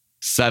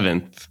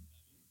 7th.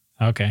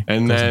 Okay.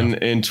 And close then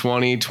enough. in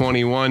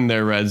 2021,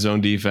 their red zone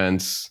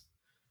defense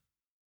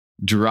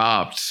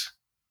dropped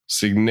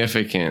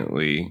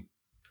significantly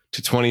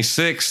to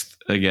 26th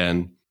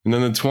again. And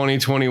then the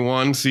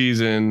 2021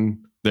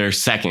 season, they're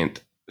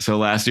second. So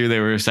last year they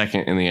were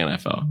second in the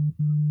NFL.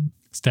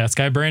 Stats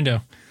guy Brando.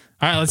 All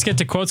right, let's get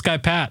to quotes guy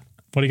Pat.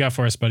 What do you got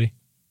for us, buddy?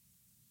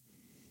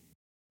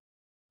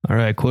 All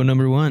right, quote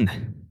number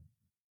 1.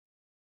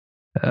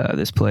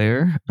 This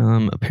player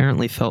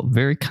apparently felt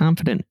very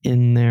confident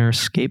in their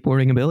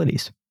skateboarding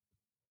abilities.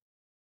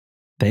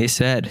 They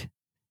said,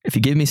 "If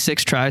you give me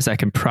 6 tries, I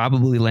can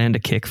probably land a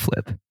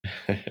kickflip."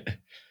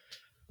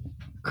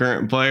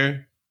 Current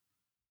player,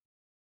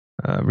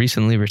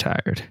 Recently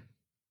retired.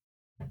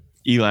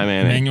 Eli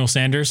Manning. Emmanuel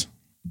Sanders.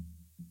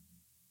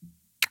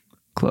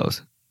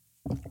 Close.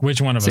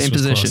 Which one of us Same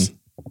was position.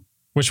 close?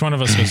 Which one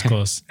of us was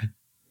close?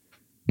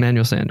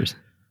 Emmanuel Sanders.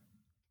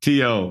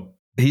 T.O.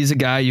 He's a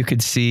guy you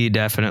could see,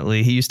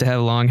 definitely. He used to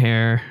have long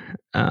hair.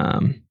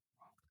 I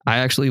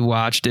actually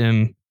watched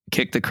him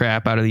kick the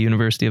crap out of the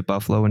University of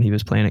Buffalo when he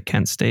was playing at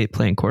Kent State,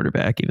 playing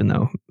quarterback, even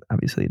though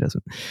obviously he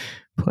doesn't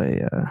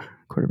play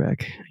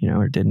quarterback,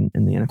 or didn't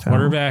in the NFL.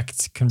 Quarterback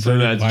So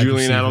converted that's wide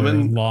Julian receiver,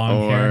 Edelman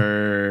long hair.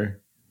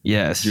 or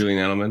Yes. Julian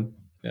Edelman.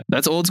 Yeah.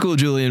 That's old school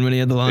Julian when he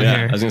had the long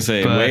hair. I was going to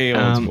say, But, way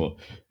old school.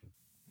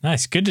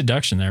 Nice. Good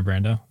deduction there,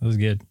 Brando. That was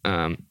good.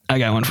 I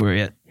got one for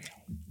you.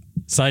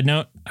 Side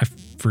note, I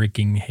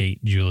freaking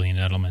hate Julian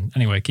Edelman.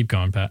 Anyway, keep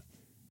going, Pat.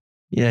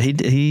 Yeah,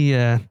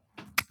 he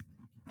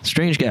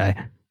strange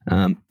guy.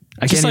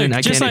 Just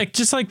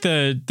like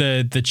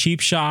the cheap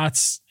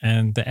shots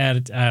and the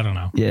edit. I don't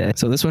know. Yeah.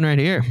 So this one right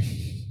here.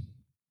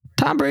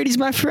 Tom Brady's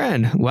my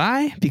friend.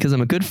 Why? Because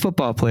I'm a good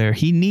football player.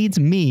 He needs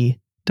me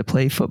to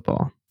play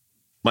football.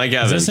 Mike Is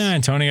Evans. this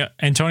an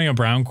Antonio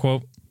Brown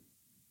quote?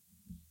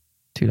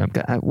 Dude,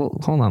 well,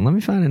 hold on. Let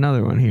me find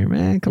another one here,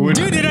 man. Come on.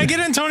 Dude, did I get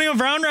Antonio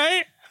Brown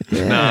right?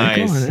 Yeah, Nice.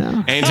 come on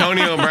now.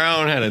 Antonio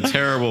Brown had a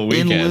terrible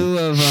weekend. In lieu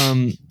of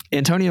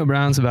Antonio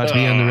Brown's about to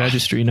be on the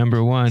registry,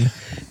 number 1.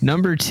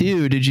 Number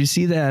 2, did you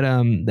see that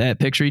that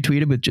picture he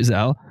tweeted with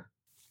Giselle?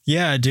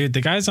 Yeah, dude,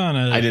 the guy's on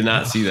a... I did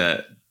not see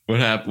that. What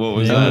happened? What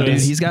was Yeah, that? Dude,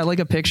 he's got like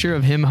a picture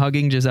of him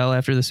hugging Giselle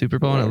after the Super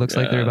Bowl, and it looks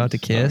like they're about to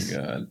kiss.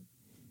 Oh, God.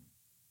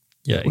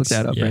 Yeah, Look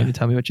that up, yeah. Brandon.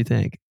 Tell me what you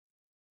think.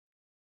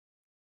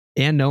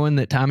 And knowing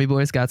that Tommy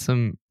Boy's got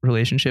some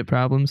relationship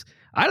problems,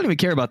 I don't even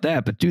care about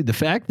that. But dude, the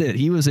fact that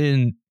he was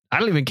in, I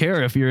don't even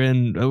care if you're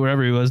in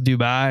wherever he was,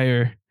 Dubai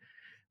or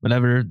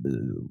whatever,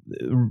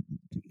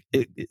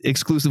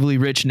 exclusively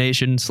rich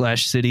nation /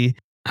 city.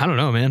 I don't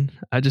know, man.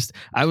 I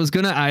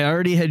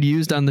already had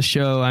used on the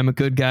show, I'm a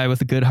good guy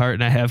with a good heart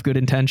and I have good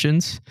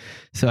intentions.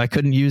 So I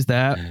couldn't use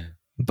that.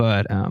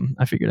 But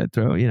I figured I'd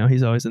throw,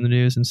 he's always in the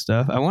news and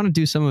stuff. I want to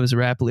do some of his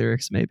rap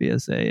lyrics maybe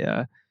as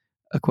a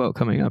quote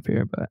coming up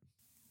here, but.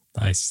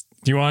 Nice.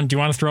 Do you want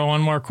to throw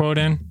one more quote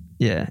in?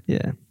 Yeah.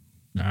 All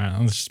right,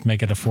 let's just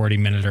make it a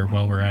 40-minute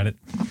while we're at it.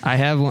 I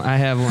have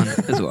one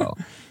as well.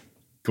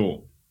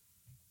 Cool.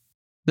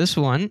 This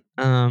one,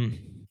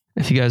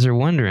 if you guys are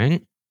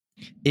wondering,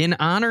 in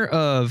honor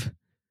of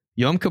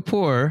Yom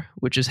Kippur,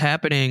 which is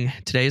happening,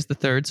 today's the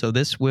 3rd, so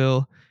this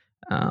will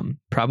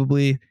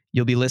probably,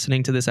 you'll be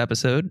listening to this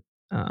episode.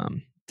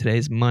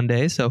 Today's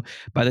Monday, so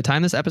by the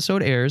time this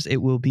episode airs, it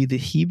will be the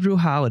Hebrew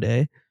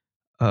holiday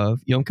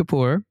of Yom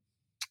Kippur.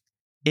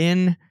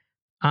 In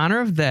honor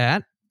of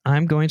that,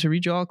 I'm going to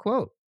read you all a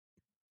quote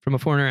from a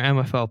former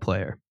NFL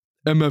player.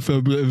 Former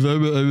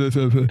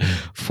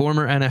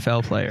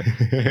NFL player.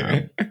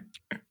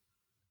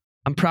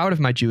 I'm proud of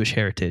my Jewish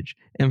heritage,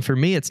 and for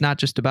me, it's not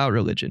just about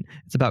religion.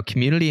 It's about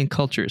community and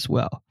culture as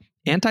well.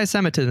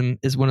 Anti-Semitism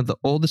is one of the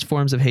oldest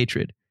forms of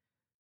hatred.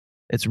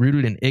 It's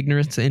rooted in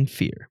ignorance and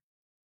fear.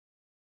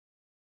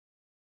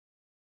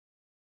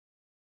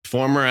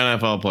 Former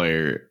NFL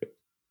player.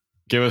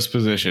 Give us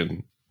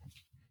position.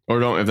 Or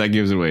don't, if that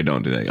gives it away,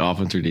 don't do that.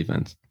 Offense or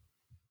defense?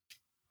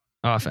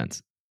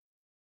 Offense.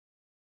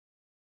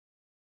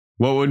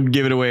 What would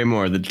give it away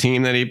more? The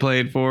team that he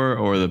played for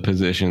or the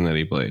position that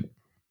he played?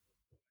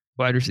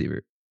 Wide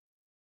receiver.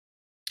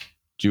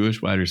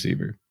 Jewish wide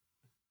receiver.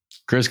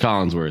 Chris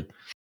Collinsworth.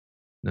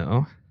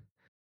 No.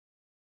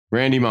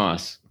 Randy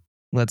Moss.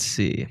 Let's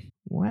see.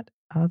 What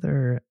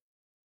other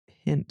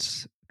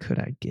hints could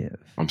I give?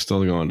 I'm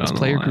still going down This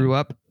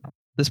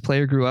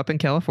player grew up in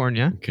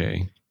California.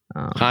 Okay.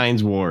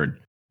 Hines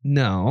Ward.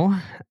 No.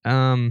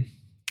 Trying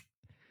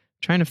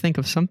to think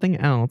of something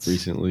else.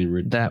 Recently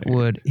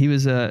retired. He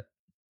was a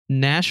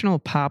National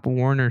Pop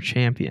Warner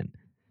champion.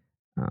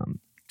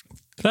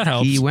 That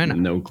helps.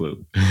 No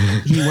clue.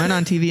 He went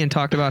on TV and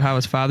talked about how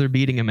his father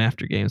beating him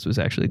after games was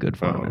actually good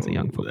for him as a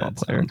young football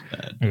player.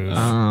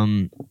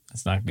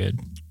 That's not good.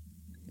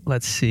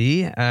 Let's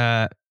see.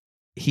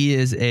 He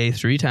is a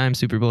 3-time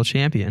Super Bowl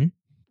champion.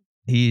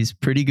 He's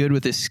pretty good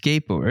with his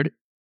skateboard.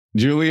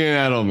 Julian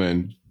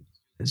Edelman.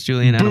 It's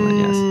Julian Edelman,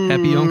 yes.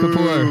 Happy Yom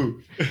Kippur.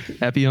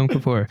 Happy Yom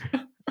Kippur.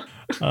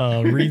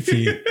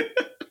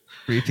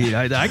 Repeat.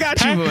 I got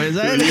you, boys.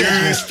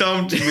 You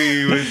stumped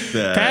me with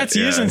that. Pat's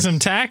using some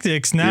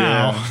tactics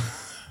now. Yeah.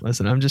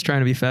 Listen, I'm just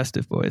trying to be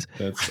festive, boys.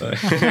 That's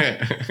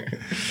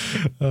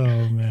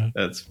Oh, man.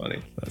 That's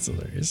funny. That's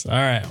hilarious. All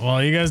right.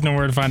 Well, you guys know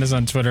where to find us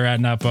on Twitter at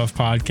NotBuff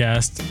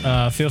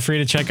Podcast. Feel free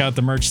to check out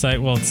the merch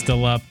site while it's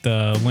still up.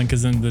 The link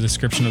is in the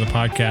description of the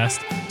podcast.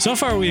 So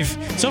far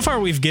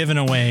we've given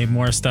away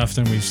more stuff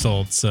than we've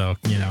sold. So,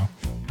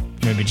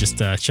 maybe just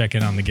check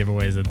in on the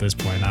giveaways at this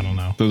point. I don't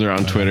know. Those are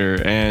on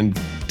Twitter.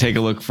 And take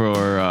a look for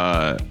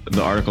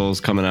the articles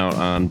coming out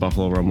on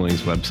Buffalo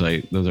Rumbling's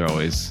website. Those are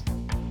always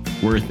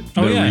worth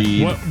the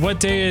read.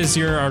 What day is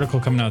your article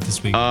coming out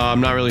this week?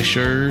 I'm not really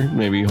sure.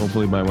 Maybe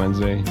hopefully by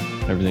Wednesday.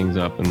 Everything's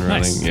up and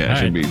running. Nice. Yeah, it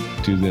should be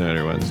Tuesday night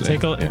or Wednesday.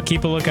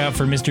 Keep a lookout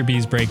for Mr.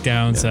 B's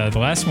breakdowns. The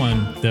last one,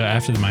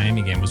 after the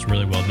Miami game, was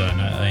really well done.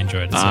 I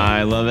enjoyed it. So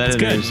I love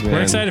editors, man.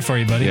 We're excited for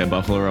you, buddy. Yeah,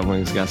 Buffalo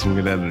Rumbling's got some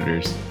good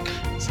editors.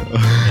 So.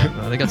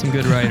 They got some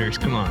good writers.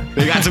 Come on.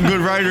 They got some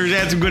good writers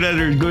and some good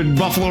editors. Good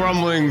Buffalo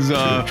Rumblings.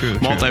 True.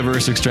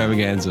 Multiverse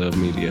extravaganza of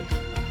media.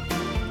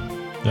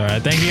 All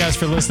right. Thank you guys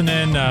for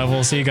listening.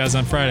 We'll see you guys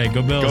on Friday.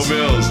 Go Bills. Go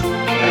Bills.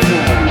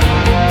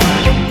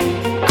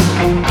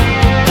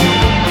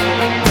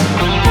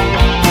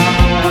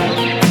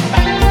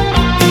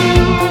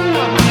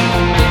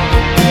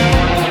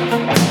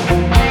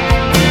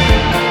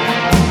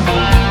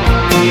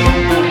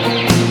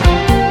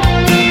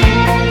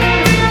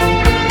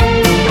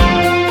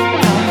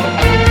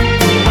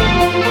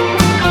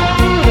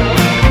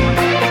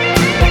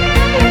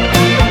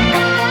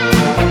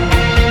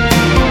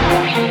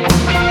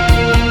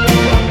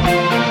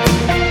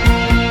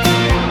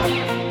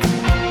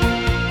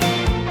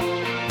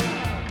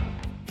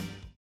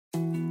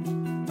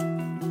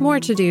 More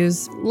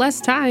to-dos,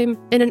 less time,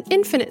 and an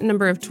infinite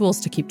number of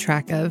tools to keep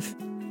track of.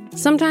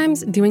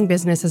 Sometimes doing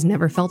business has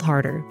never felt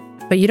harder,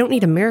 but you don't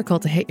need a miracle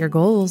to hit your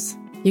goals.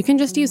 You can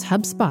just use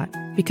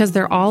HubSpot because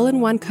their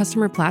all-in-one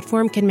customer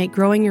platform can make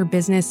growing your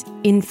business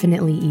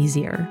infinitely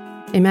easier.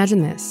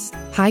 Imagine this: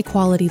 high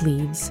quality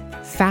leads,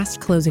 fast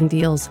closing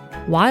deals,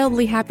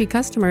 wildly happy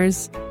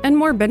customers, and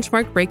more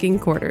benchmark breaking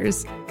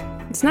quarters.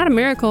 It's not a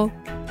miracle,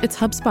 it's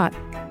HubSpot.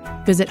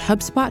 Visit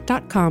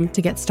HubSpot.com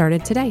to get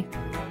started today.